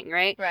expecting,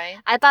 right? Right.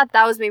 I thought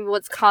that was maybe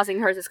what's causing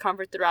her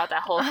discomfort throughout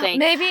that whole thing.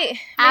 Maybe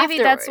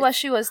that's what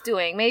she was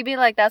doing. Maybe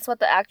like that's what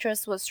the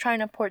actress was trying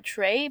to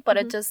portray, but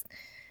it just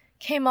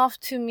came off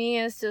to me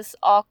as just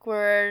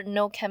awkward,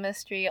 no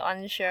chemistry,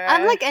 unsure.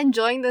 I'm like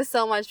enjoying this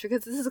so much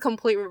because this is a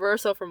complete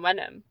reversal from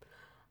Venom.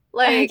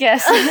 Like, I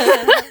guess.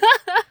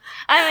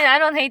 I mean, I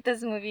don't hate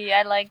this movie.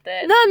 I liked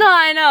it. No,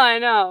 I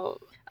know.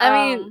 I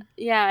mean,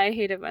 yeah, I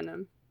hated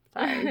Venom.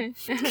 Sorry.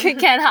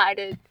 Can't hide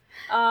it.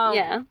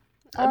 Yeah.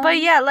 But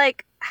yeah,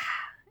 like,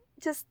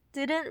 just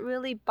didn't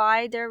really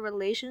buy their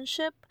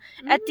relationship.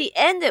 At the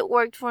end, it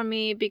worked for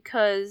me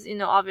because, you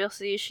know,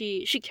 obviously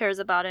she cares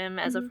about him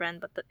as a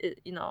friend, but,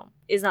 you know,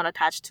 is not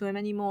attached to him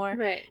anymore.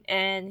 Right.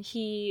 And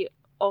he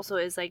also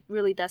is, like,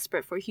 really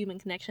desperate for human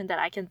connection that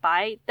I can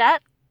buy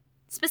that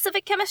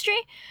specific chemistry.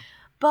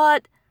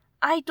 But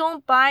I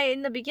don't buy it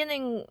in the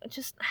beginning. I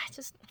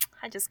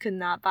just could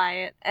not buy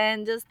it.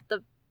 And just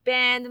the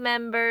band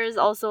members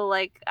also,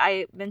 like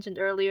I mentioned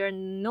earlier,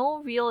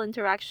 no real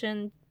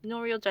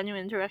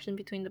genuine interaction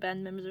between the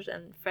band members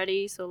and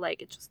Freddie. So like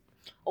it just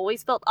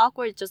always felt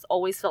awkward. It just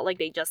always felt like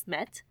they just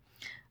met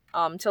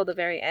till the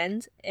very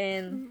end.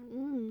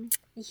 And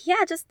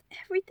yeah, just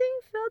everything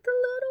felt a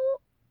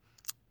little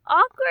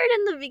awkward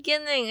in the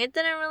beginning. It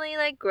didn't really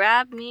like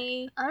grab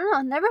me. I don't know,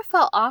 it never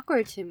felt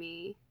awkward to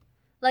me.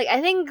 Like I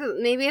think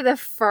maybe the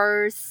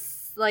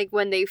first, like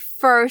when they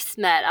first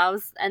met,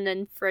 and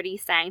then Freddie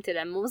sang to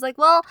them. I was like,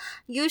 well,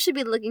 you should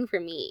be looking for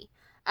me.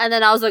 And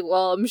then I was like,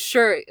 well, I'm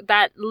sure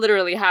that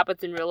literally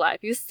happens in real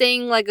life. You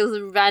sing like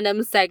a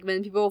random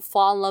segment, people will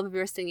fall in love with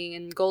your singing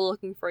and go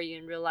looking for you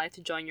in real life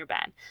to join your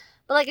band.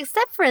 But like,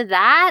 except for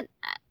that,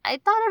 I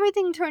thought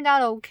everything turned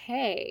out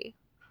okay.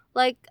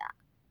 Like,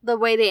 the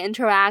way they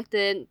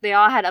interacted, they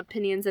all had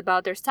opinions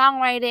about their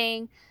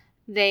songwriting,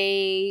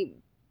 they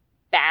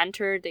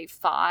bantered, they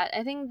fought.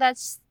 I think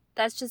that's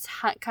just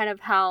kind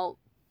of how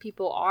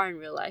people are in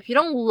real life. You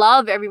don't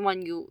love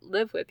everyone you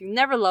live with. You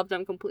never love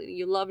them completely.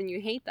 You love and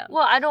you hate them.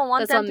 Well, I don't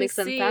want That's them to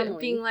see family. it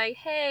being like,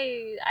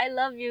 hey, I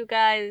love you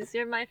guys.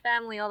 You're my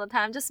family all the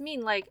time. Just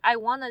mean like I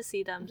want to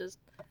see them just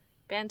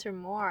banter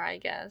more, I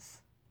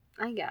guess.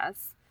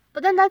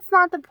 But then that's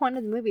not the point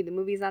of the movie. The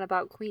movie's not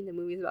about Queen. The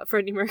movie's about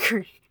Freddie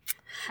Mercury.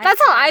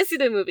 That's how I see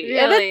the movie.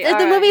 Really? If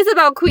the movie's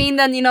about Queen,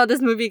 then, you know,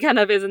 this movie kind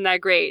of isn't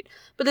that great.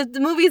 But if the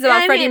movie's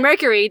about Freddie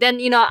Mercury, then,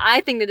 you know,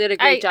 I think they did a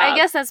great job. I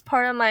guess that's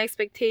part of my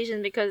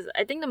expectation because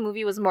I think the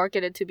movie was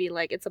marketed to be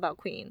like, it's about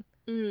Queen.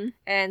 Mm-hmm.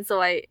 And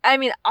so I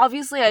mean,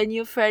 obviously I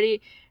knew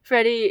Freddie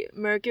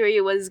Mercury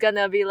was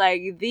gonna be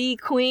like the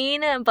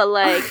Queen, but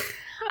like...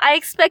 I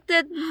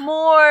expected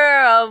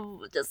more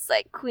of just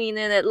like Queen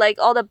in it. Like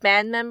all the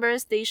band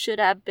members, they should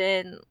have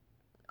been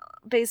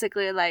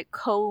basically like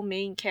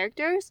co-main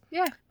characters.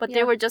 Yeah. But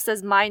they were just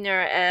as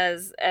minor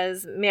as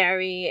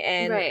Mary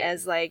and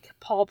as like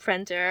Paul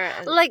Prenter.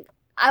 And... Like,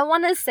 I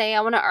want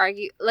to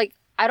argue, like,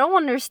 I don't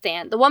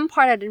understand. The one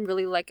part I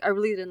really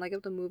didn't like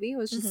of the movie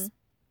was just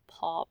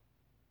Paul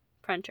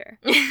Prenter.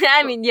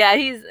 I mean, yeah,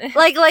 he's...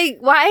 like,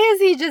 why is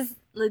he just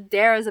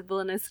there as a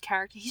villainous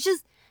character? He's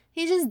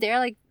just there,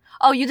 like...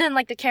 Oh, you didn't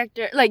like the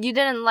character? Like, you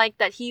didn't like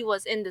that he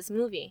was in this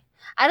movie?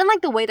 I didn't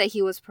like the way that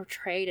he was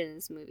portrayed in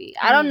this movie.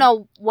 I don't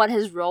know what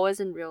his role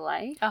is in real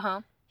life.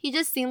 Uh-huh. he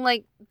just seemed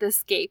like the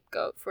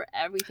scapegoat for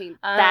everything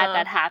bad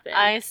that happened.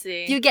 I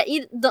see.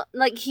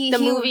 The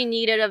movie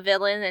needed a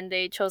villain and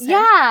they chose him.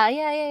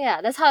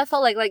 Yeah. That's how I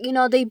felt like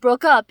they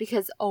broke up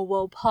because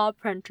Paul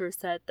Prenter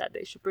said that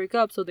they should break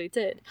up, so they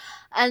did.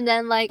 And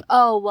then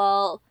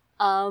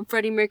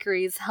Freddie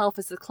Mercury's health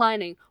is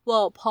declining.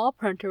 Well, Paul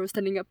Prenter was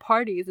sending up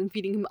parties and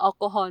feeding him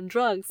alcohol and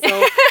drugs.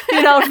 So,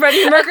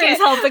 Freddie Mercury's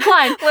health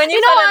declined. When you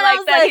said it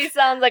like that, he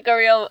sounds like a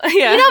real...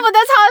 Yeah. But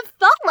that's how it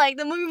felt like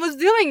the movie was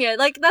doing it.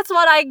 Like, that's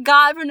what I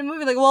got from the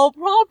movie. Like,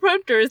 Paul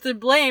Prenter is to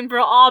blame for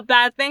all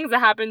bad things that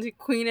happened to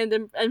Queen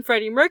and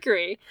Freddie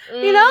Mercury.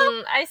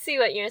 I see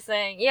what you're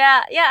saying.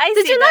 Yeah, I see that.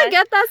 Did you not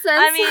get that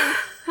sense? I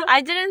mean,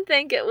 I didn't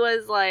think it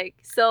was, like,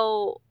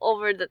 so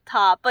over the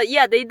top. But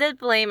yeah, they did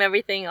blame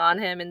everything on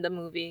him in the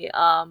movie.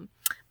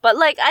 But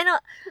like I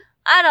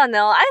don't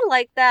know. I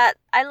like that.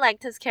 I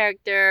liked his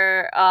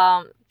character's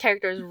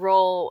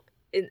role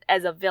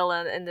as a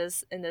villain in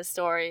this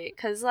story,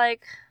 cause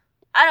like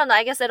I don't know.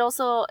 I guess it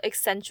also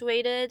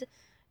accentuated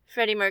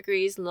Freddie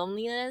Mercury's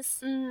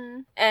loneliness,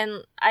 and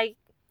I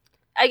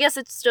guess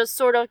it's just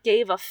sort of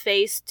gave a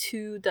face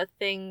to the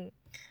thing,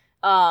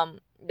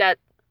 that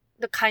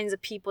the kinds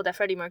of people that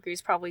Freddie Mercury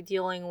is probably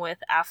dealing with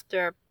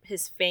after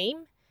his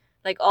fame,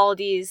 like all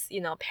these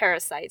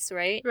parasites,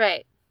 right?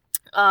 Right.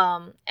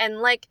 And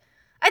like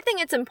I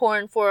think it's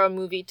important for a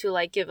movie to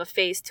like give a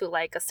face to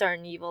like a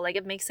certain evil. Like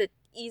it makes it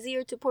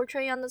easier to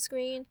portray on the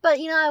screen. But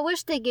I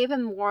wish they gave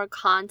him more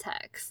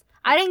context.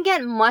 I didn't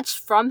get much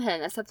from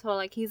him except for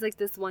like he's like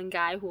this one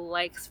guy who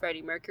likes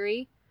Freddie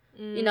Mercury.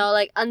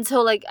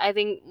 Until like I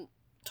think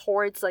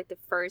towards like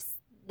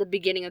the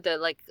beginning of the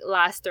like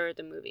last third of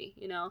the movie,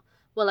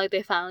 when like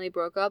they finally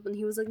broke up and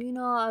he was like,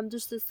 I'm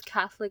just this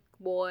Catholic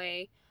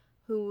boy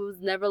who was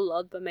never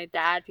loved by my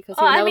dad because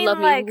he never loved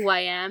me for who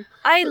I am.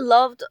 I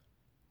loved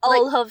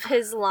all of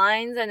his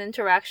lines and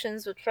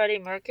interactions with Freddie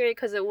Mercury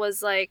because it was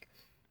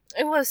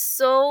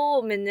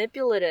so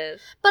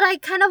manipulative. But I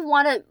kind of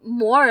wanted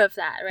more of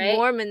that, right?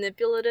 More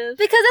manipulative?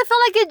 Because I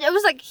felt like it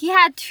was like he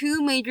had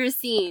two major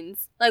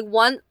scenes. Like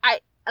one,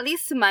 at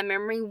least to my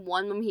memory,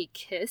 one when he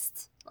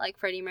kissed like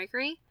Freddie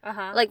Mercury.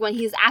 Like when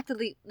he's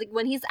actively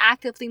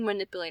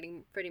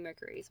manipulating Freddie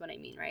Mercury is what I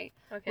mean, right?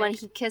 Okay. When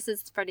he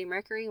kisses Freddie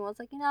Mercury and was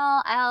like,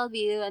 I love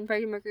you, and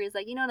Freddie Mercury is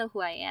like, you don't know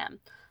who I am.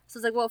 So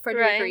it's like, well, Freddie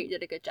Mercury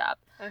did a good job.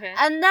 Okay.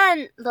 And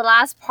then the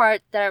last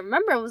part that I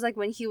remember was like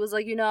when he was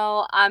like,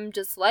 I'm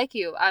just like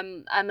you.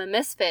 I'm a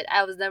misfit.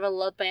 I was never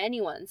loved by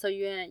anyone. So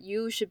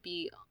you should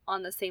be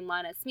on the same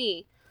line as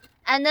me.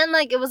 And then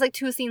like it was like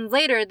 2 scenes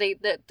later,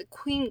 the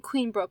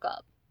Queen broke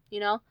up,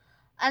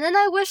 And then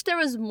I wish there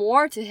was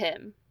more to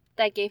him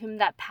that gave him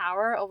that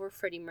power over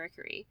Freddie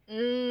Mercury.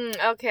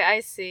 Okay,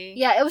 I see.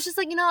 Yeah, it was just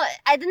like,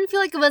 I didn't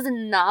feel like it was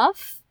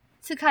enough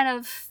to kind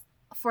of,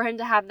 for him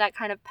to have that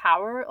kind of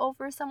power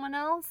over someone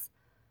else.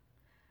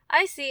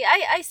 I see.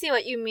 I see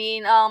what you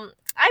mean.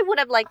 I would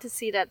have liked to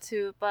see that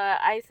too, but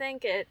I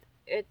think it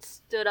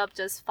stood up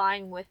just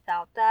fine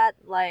without that.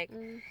 Like,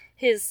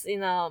 his,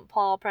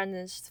 Paul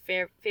Prender's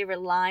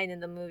favorite line in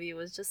the movie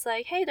was just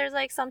like, hey, there's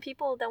like some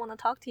people that want to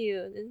talk to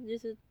you.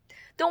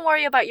 Don't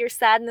worry about your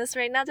sadness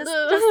right now. Just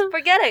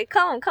forget it.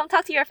 Come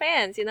talk to your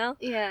fans,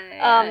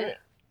 Yeah.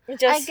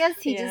 I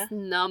guess he just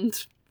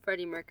numbed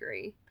Freddie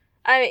Mercury.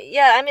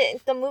 I mean,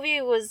 the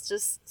movie was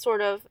just sort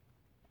of...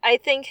 I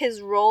think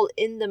his role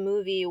in the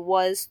movie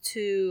was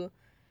to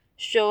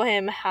show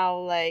him how,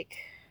 like,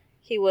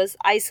 he was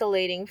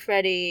isolating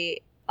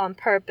Freddie on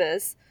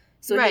purpose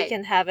so he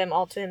can have him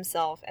all to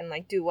himself and,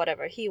 like, do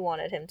whatever he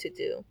wanted him to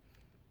do.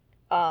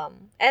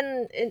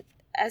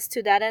 As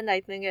to that end,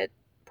 I think it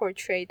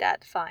portrayed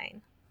that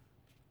fine.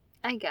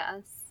 I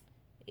guess.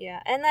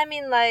 Yeah, and I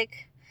mean,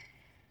 like,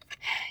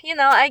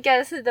 I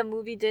guess the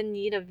movie didn't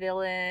need a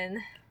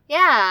villain.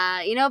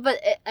 Yeah,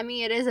 but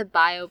it is a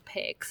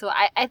biopic, so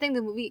I think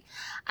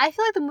I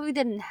feel like the movie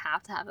didn't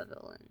have to have a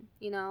villain,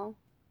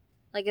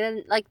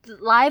 Like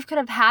life could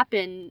have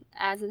happened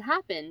as it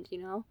happened,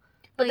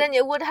 But then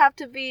it would have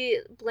to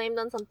be blamed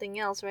on something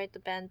else, right? The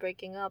band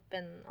breaking up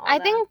and all that. I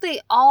think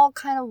they all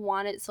kind of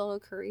wanted solo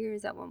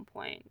careers at one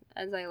point,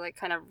 as I like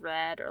kind of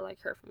read or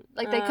like heard from.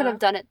 Like they could have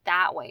done it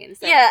that way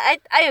instead. Yeah,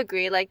 I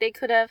agree. Like they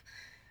could have.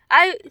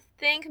 I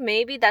think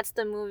maybe that's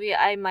the movie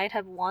I might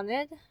have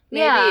wanted.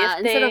 Maybe if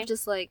instead of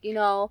just like,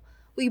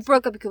 we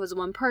broke up because of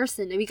one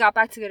person and we got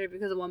back together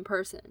because of one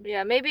person.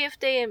 Yeah, maybe if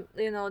they,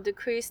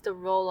 decreased the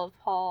role of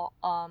Paul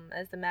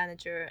as the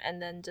manager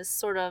and then just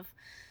sort of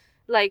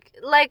like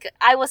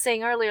I was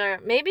saying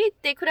earlier, maybe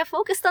they could have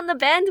focused on the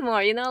band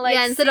more,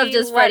 instead of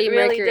just Freddie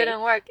Mercury. Really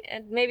didn't work,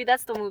 and maybe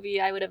that's the movie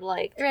I would have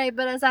liked. Right,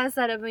 but as I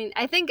said,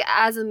 I think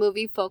as a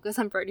movie focused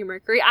on Freddie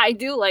Mercury, I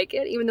do like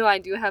it, even though I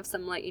do have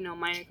some minor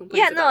complaints.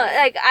 Yeah, no,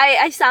 like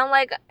I sound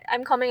like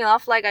I'm coming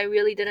off like I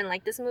really didn't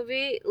like this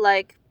movie.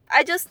 Like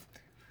I just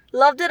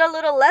loved it a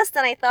little less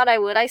than I thought I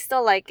would. I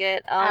still like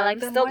it. I'm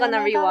still gonna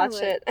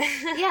rewatch it.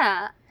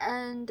 Yeah,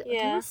 and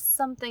there was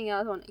something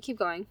else. Keep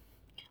going.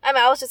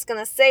 I was just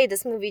gonna say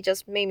this movie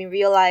just made me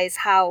realize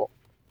how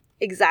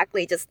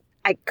exactly just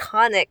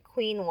iconic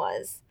Queen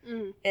was,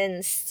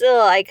 and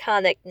still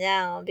iconic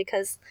now,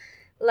 because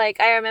like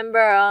I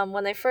remember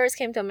when I first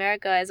came to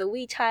America as a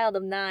wee child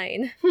of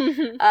 9,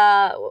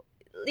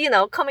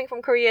 coming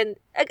from Korea,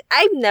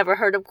 I've never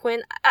heard of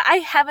Queen. I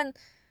haven't.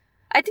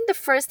 I think the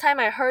first time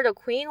I heard of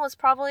Queen was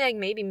probably like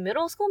maybe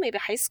middle school, maybe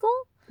high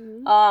school.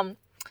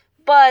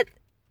 But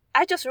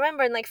I just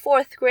remember in like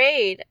 4th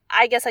grade,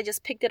 I guess I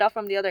just picked it up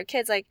from the other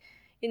kids. Like,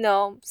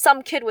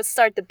 some kid would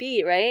start the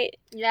beat, right?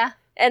 Yeah.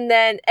 And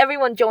then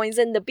everyone joins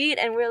in the beat,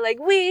 and we're like,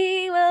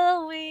 we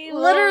will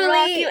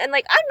rock you. And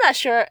like, I'm not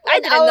sure. I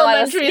didn't know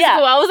I was. School,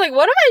 I was like,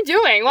 what am I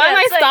doing? Why am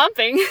I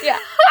stomping? Yeah,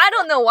 I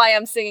don't know why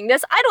I'm singing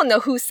this. I don't know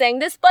who sang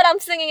this, but I'm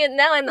singing it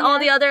now, and all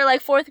the other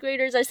like 4th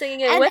graders are singing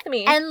it with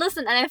me. And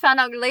listen, and I found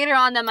out later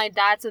on that my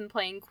dad's been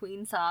playing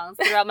Queen songs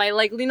throughout my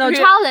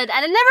childhood,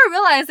 and I never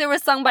realized they were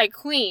sung by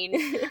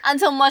Queen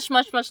until much,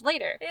 much, much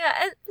later. Yeah,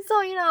 and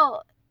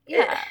so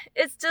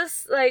it's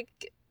just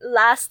like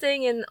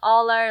lasting in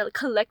all our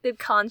collective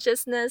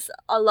consciousness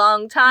a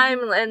long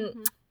time,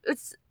 and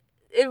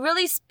it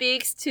really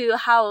speaks to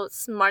how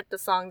smart the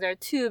songs are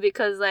too,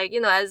 because like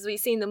as we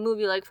see in the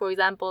movie, like for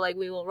example, like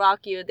We Will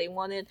Rock You, they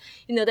wanted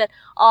that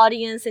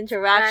audience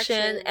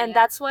interaction, and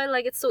that's why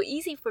like it's so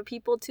easy for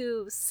people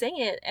to sing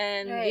it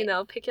and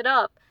pick it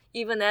up,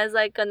 even as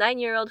like a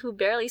 9-year-old who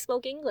barely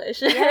spoke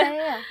English.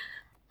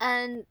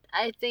 And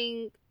I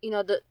think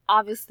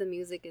obviously the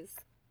music is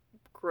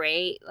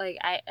great. Like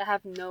I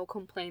have no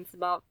complaints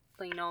about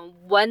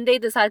when they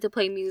decide to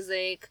play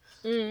music,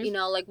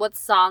 like what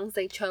songs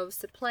they chose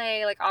to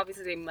play. Like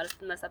obviously they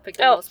must have picked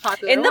the most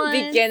popular in the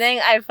ones. beginning,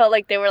 I felt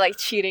like they were like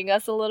cheating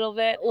us a little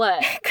bit. What?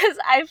 Because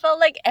I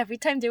felt like every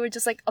time they were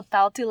just like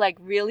about to like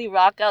really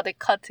rock out, they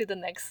cut to the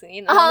next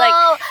scene. And I'm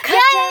like,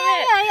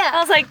 yeah. I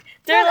was like,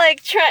 they're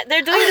like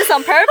they're doing this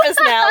on purpose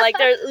now. Like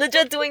they're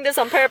legit doing this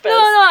on purpose. No,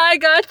 I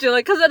got you.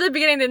 Like because at the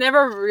beginning they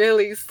never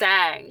really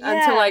sang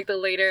until like the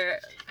later.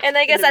 And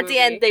I guess at the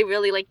end they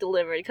really like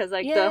delivered, because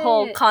like the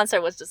whole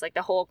concert was just like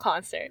the whole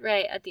concert.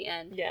 Right, at the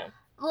end. Yeah.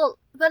 Well,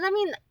 but I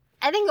mean,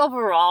 I think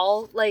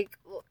overall, like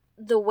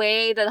the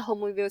way that the whole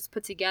movie was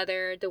put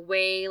together, the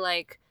way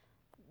like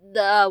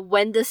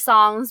when the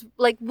songs,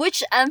 like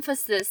which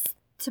emphasis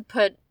to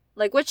put,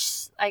 like which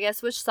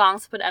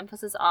songs to put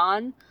emphasis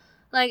on,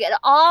 like it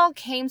all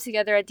came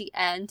together at the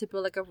end to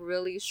build like a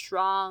really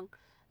strong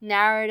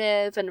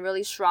narrative and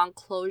really strong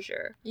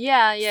closure.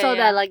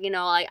 That like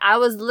like I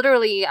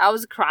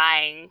was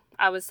crying,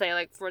 I would say,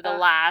 like for the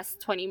last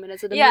 20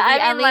 minutes of the movie.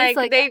 I mean,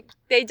 like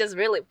they just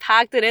really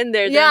packed it in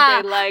there. Yeah,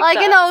 didn't they? like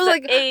the, it was the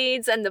like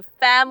AIDS and the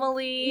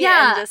family,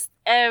 and just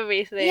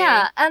everything.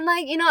 Yeah, and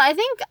like I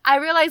think I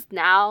realized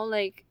now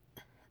like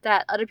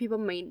that other people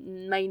may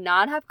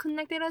not have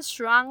connected as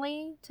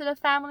strongly to the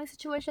family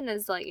situation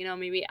as like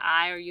maybe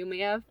I or you may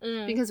have,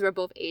 because we're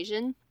both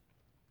Asian.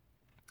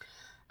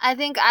 I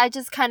think I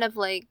just kind of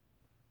like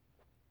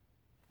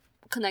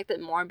connected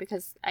more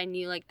because I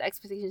knew like the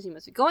expectations he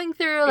must be going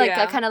through. Like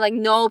I kind of like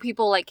know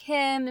people like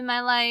him in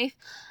my life,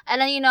 and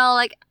then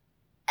like,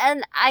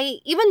 and I,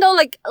 even though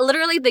like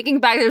literally thinking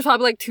back, there's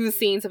probably like 2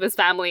 scenes of his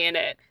family in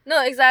it.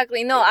 No,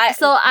 exactly. No,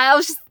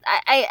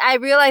 I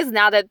realized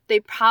now that they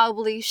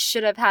probably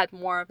should have had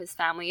more of his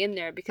family in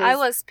there, because I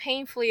was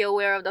painfully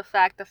aware of the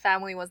fact the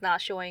family was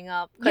not showing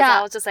up, because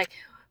I was just like,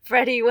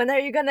 Freddie, when are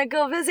you gonna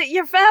go visit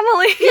your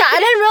family? Yeah, I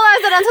didn't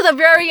realize that until the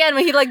very end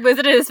when he like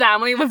visited his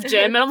family with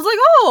Jim, and I was like,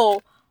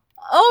 oh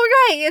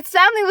right, his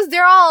family was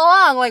there all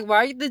along. Like,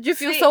 why did you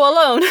feel so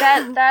alone?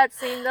 That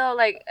scene though,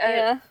 like,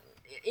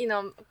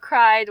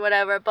 cried,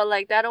 whatever, but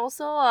like that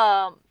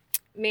also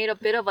made a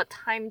bit of a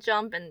time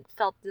jump and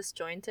felt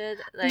disjointed.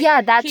 Like,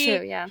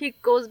 too. Yeah, he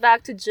goes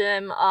back to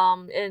Jim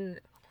in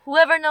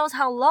whoever knows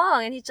how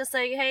long, and he's just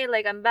like, hey,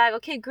 like I'm back.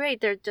 Okay,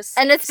 great. They're just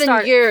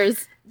been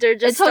years. They're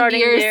just it took starting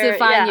years their, to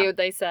find you,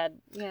 they said.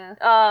 Yeah.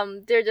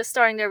 They're just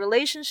starting their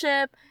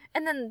relationship,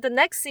 and then the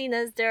next scene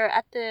is they're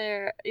at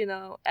their,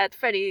 at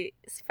Freddie's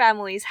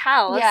family's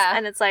house,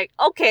 and it's like,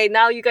 okay,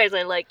 now you guys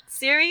are like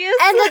serious.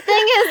 And the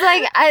thing is,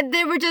 like,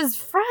 they were just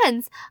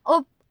friends.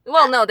 Oh,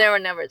 well, no, they were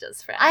never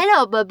just friends. I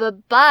know, but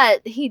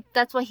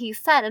that's what he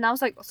said, and I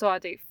was like, so are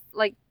they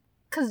like?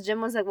 Because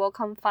Jim was like, well,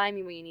 come find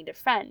me when you need a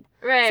friend.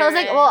 Right. So I was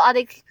like, well, are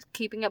they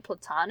keeping it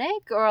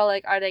platonic? Or,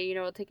 like, are they,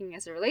 taking it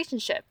as a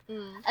relationship?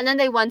 And then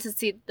they went to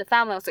see the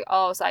family. I was like,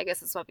 oh, so I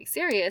guess this must be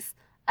serious.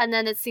 And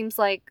then it seems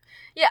like...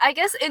 Yeah, I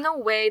guess in a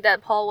way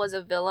that Paul was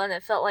a villain,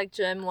 it felt like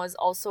Jim was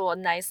also a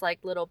nice, like,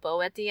 little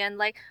bow at the end.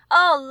 Like,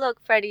 oh, look,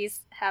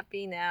 Freddie's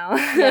happy now.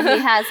 Yeah, he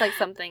has, like,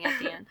 something at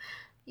the end.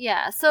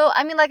 Yeah, so,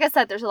 I mean, like I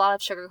said, there's a lot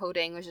of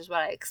sugarcoating, which is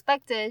what I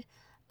expected.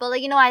 But,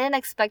 like, I didn't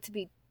expect to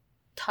be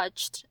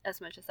touched as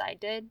much as I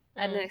did.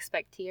 I didn't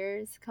expect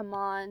tears. Come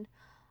on.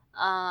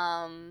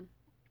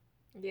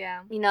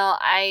 Yeah.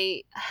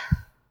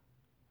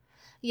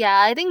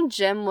 I think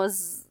Jim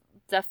was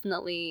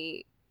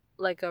definitely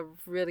like a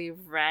really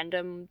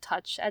random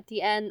touch at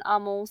the end,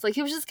 almost. Like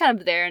he was just kind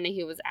of there and then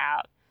he was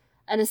out.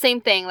 And the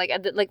same thing, like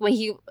when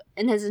he,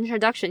 in his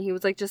introduction, he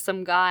was like just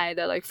some guy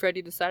that like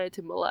Freddie decided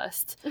to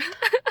molest.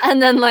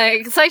 and then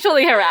like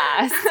sexually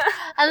harassed.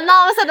 And then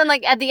all of a sudden,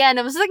 like at the end,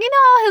 it was like,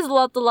 his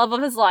love, the love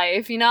of his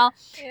life, Yeah.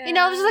 it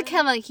was just like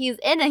him, like he's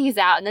in and he's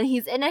out, and then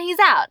he's in and he's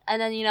out,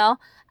 and then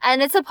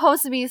and it's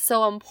supposed to be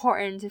so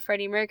important to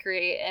Freddie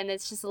Mercury, and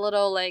it's just a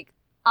little like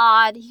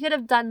odd. He could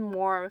have done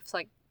more with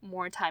like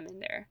more time in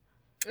there.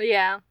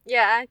 Yeah,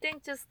 I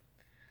think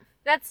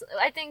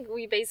I think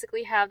we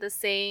basically have the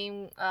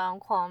same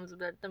qualms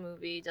with the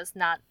movie, just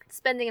not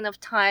spending enough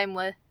time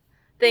with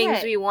things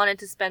Right. we wanted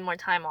to spend more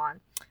time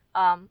on.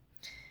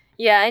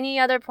 Yeah, any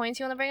other points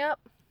you want to bring up?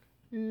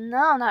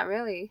 No, not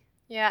really.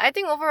 Yeah, I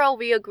think overall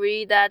we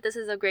agree that this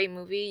is a great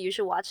movie. You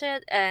should watch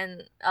it,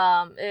 and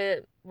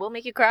it will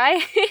make you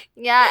cry.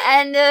 Yeah,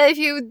 and if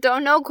you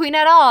don't know Queen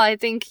at all, I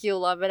think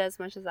you'll love it as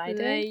much as I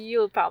did.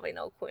 You probably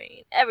know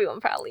Queen. Everyone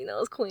probably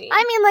knows Queen.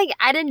 I mean, like,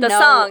 I didn't the know...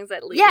 songs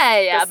at least.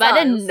 Yeah, The but I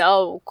didn't songs.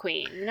 know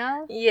Queen,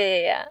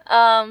 Yeah.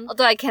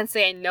 Although I can't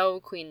say I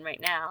know Queen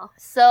right now.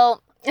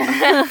 So,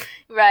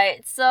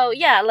 right. So,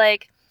 yeah,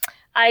 like,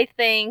 I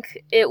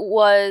think it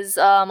was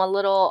a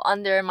little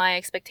under my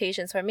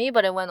expectations for me,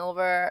 but it went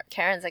over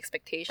Karen's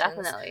expectations.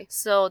 Definitely.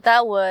 So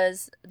that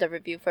was the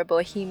review for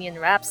Bohemian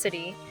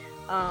Rhapsody.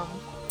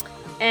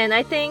 And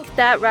I think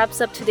that wraps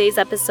up today's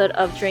episode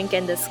of Drink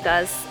and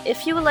Discuss.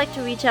 If you would like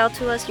to reach out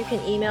to us, you can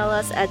email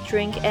us at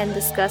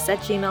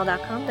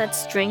drinkanddiscuss@gmail.com.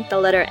 That's drink, the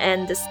letter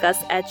N,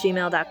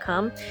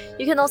 discuss@gmail.com.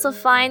 You can also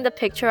find the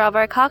picture of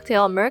our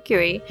cocktail,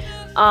 Mercury,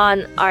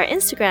 on our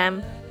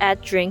Instagram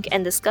at Drink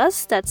and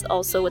Discuss. That's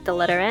also with the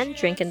letter N,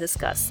 Drink and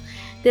Discuss.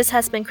 This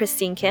has been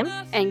Christine Kim.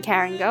 And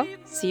Karen Go.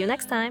 See you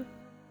next time.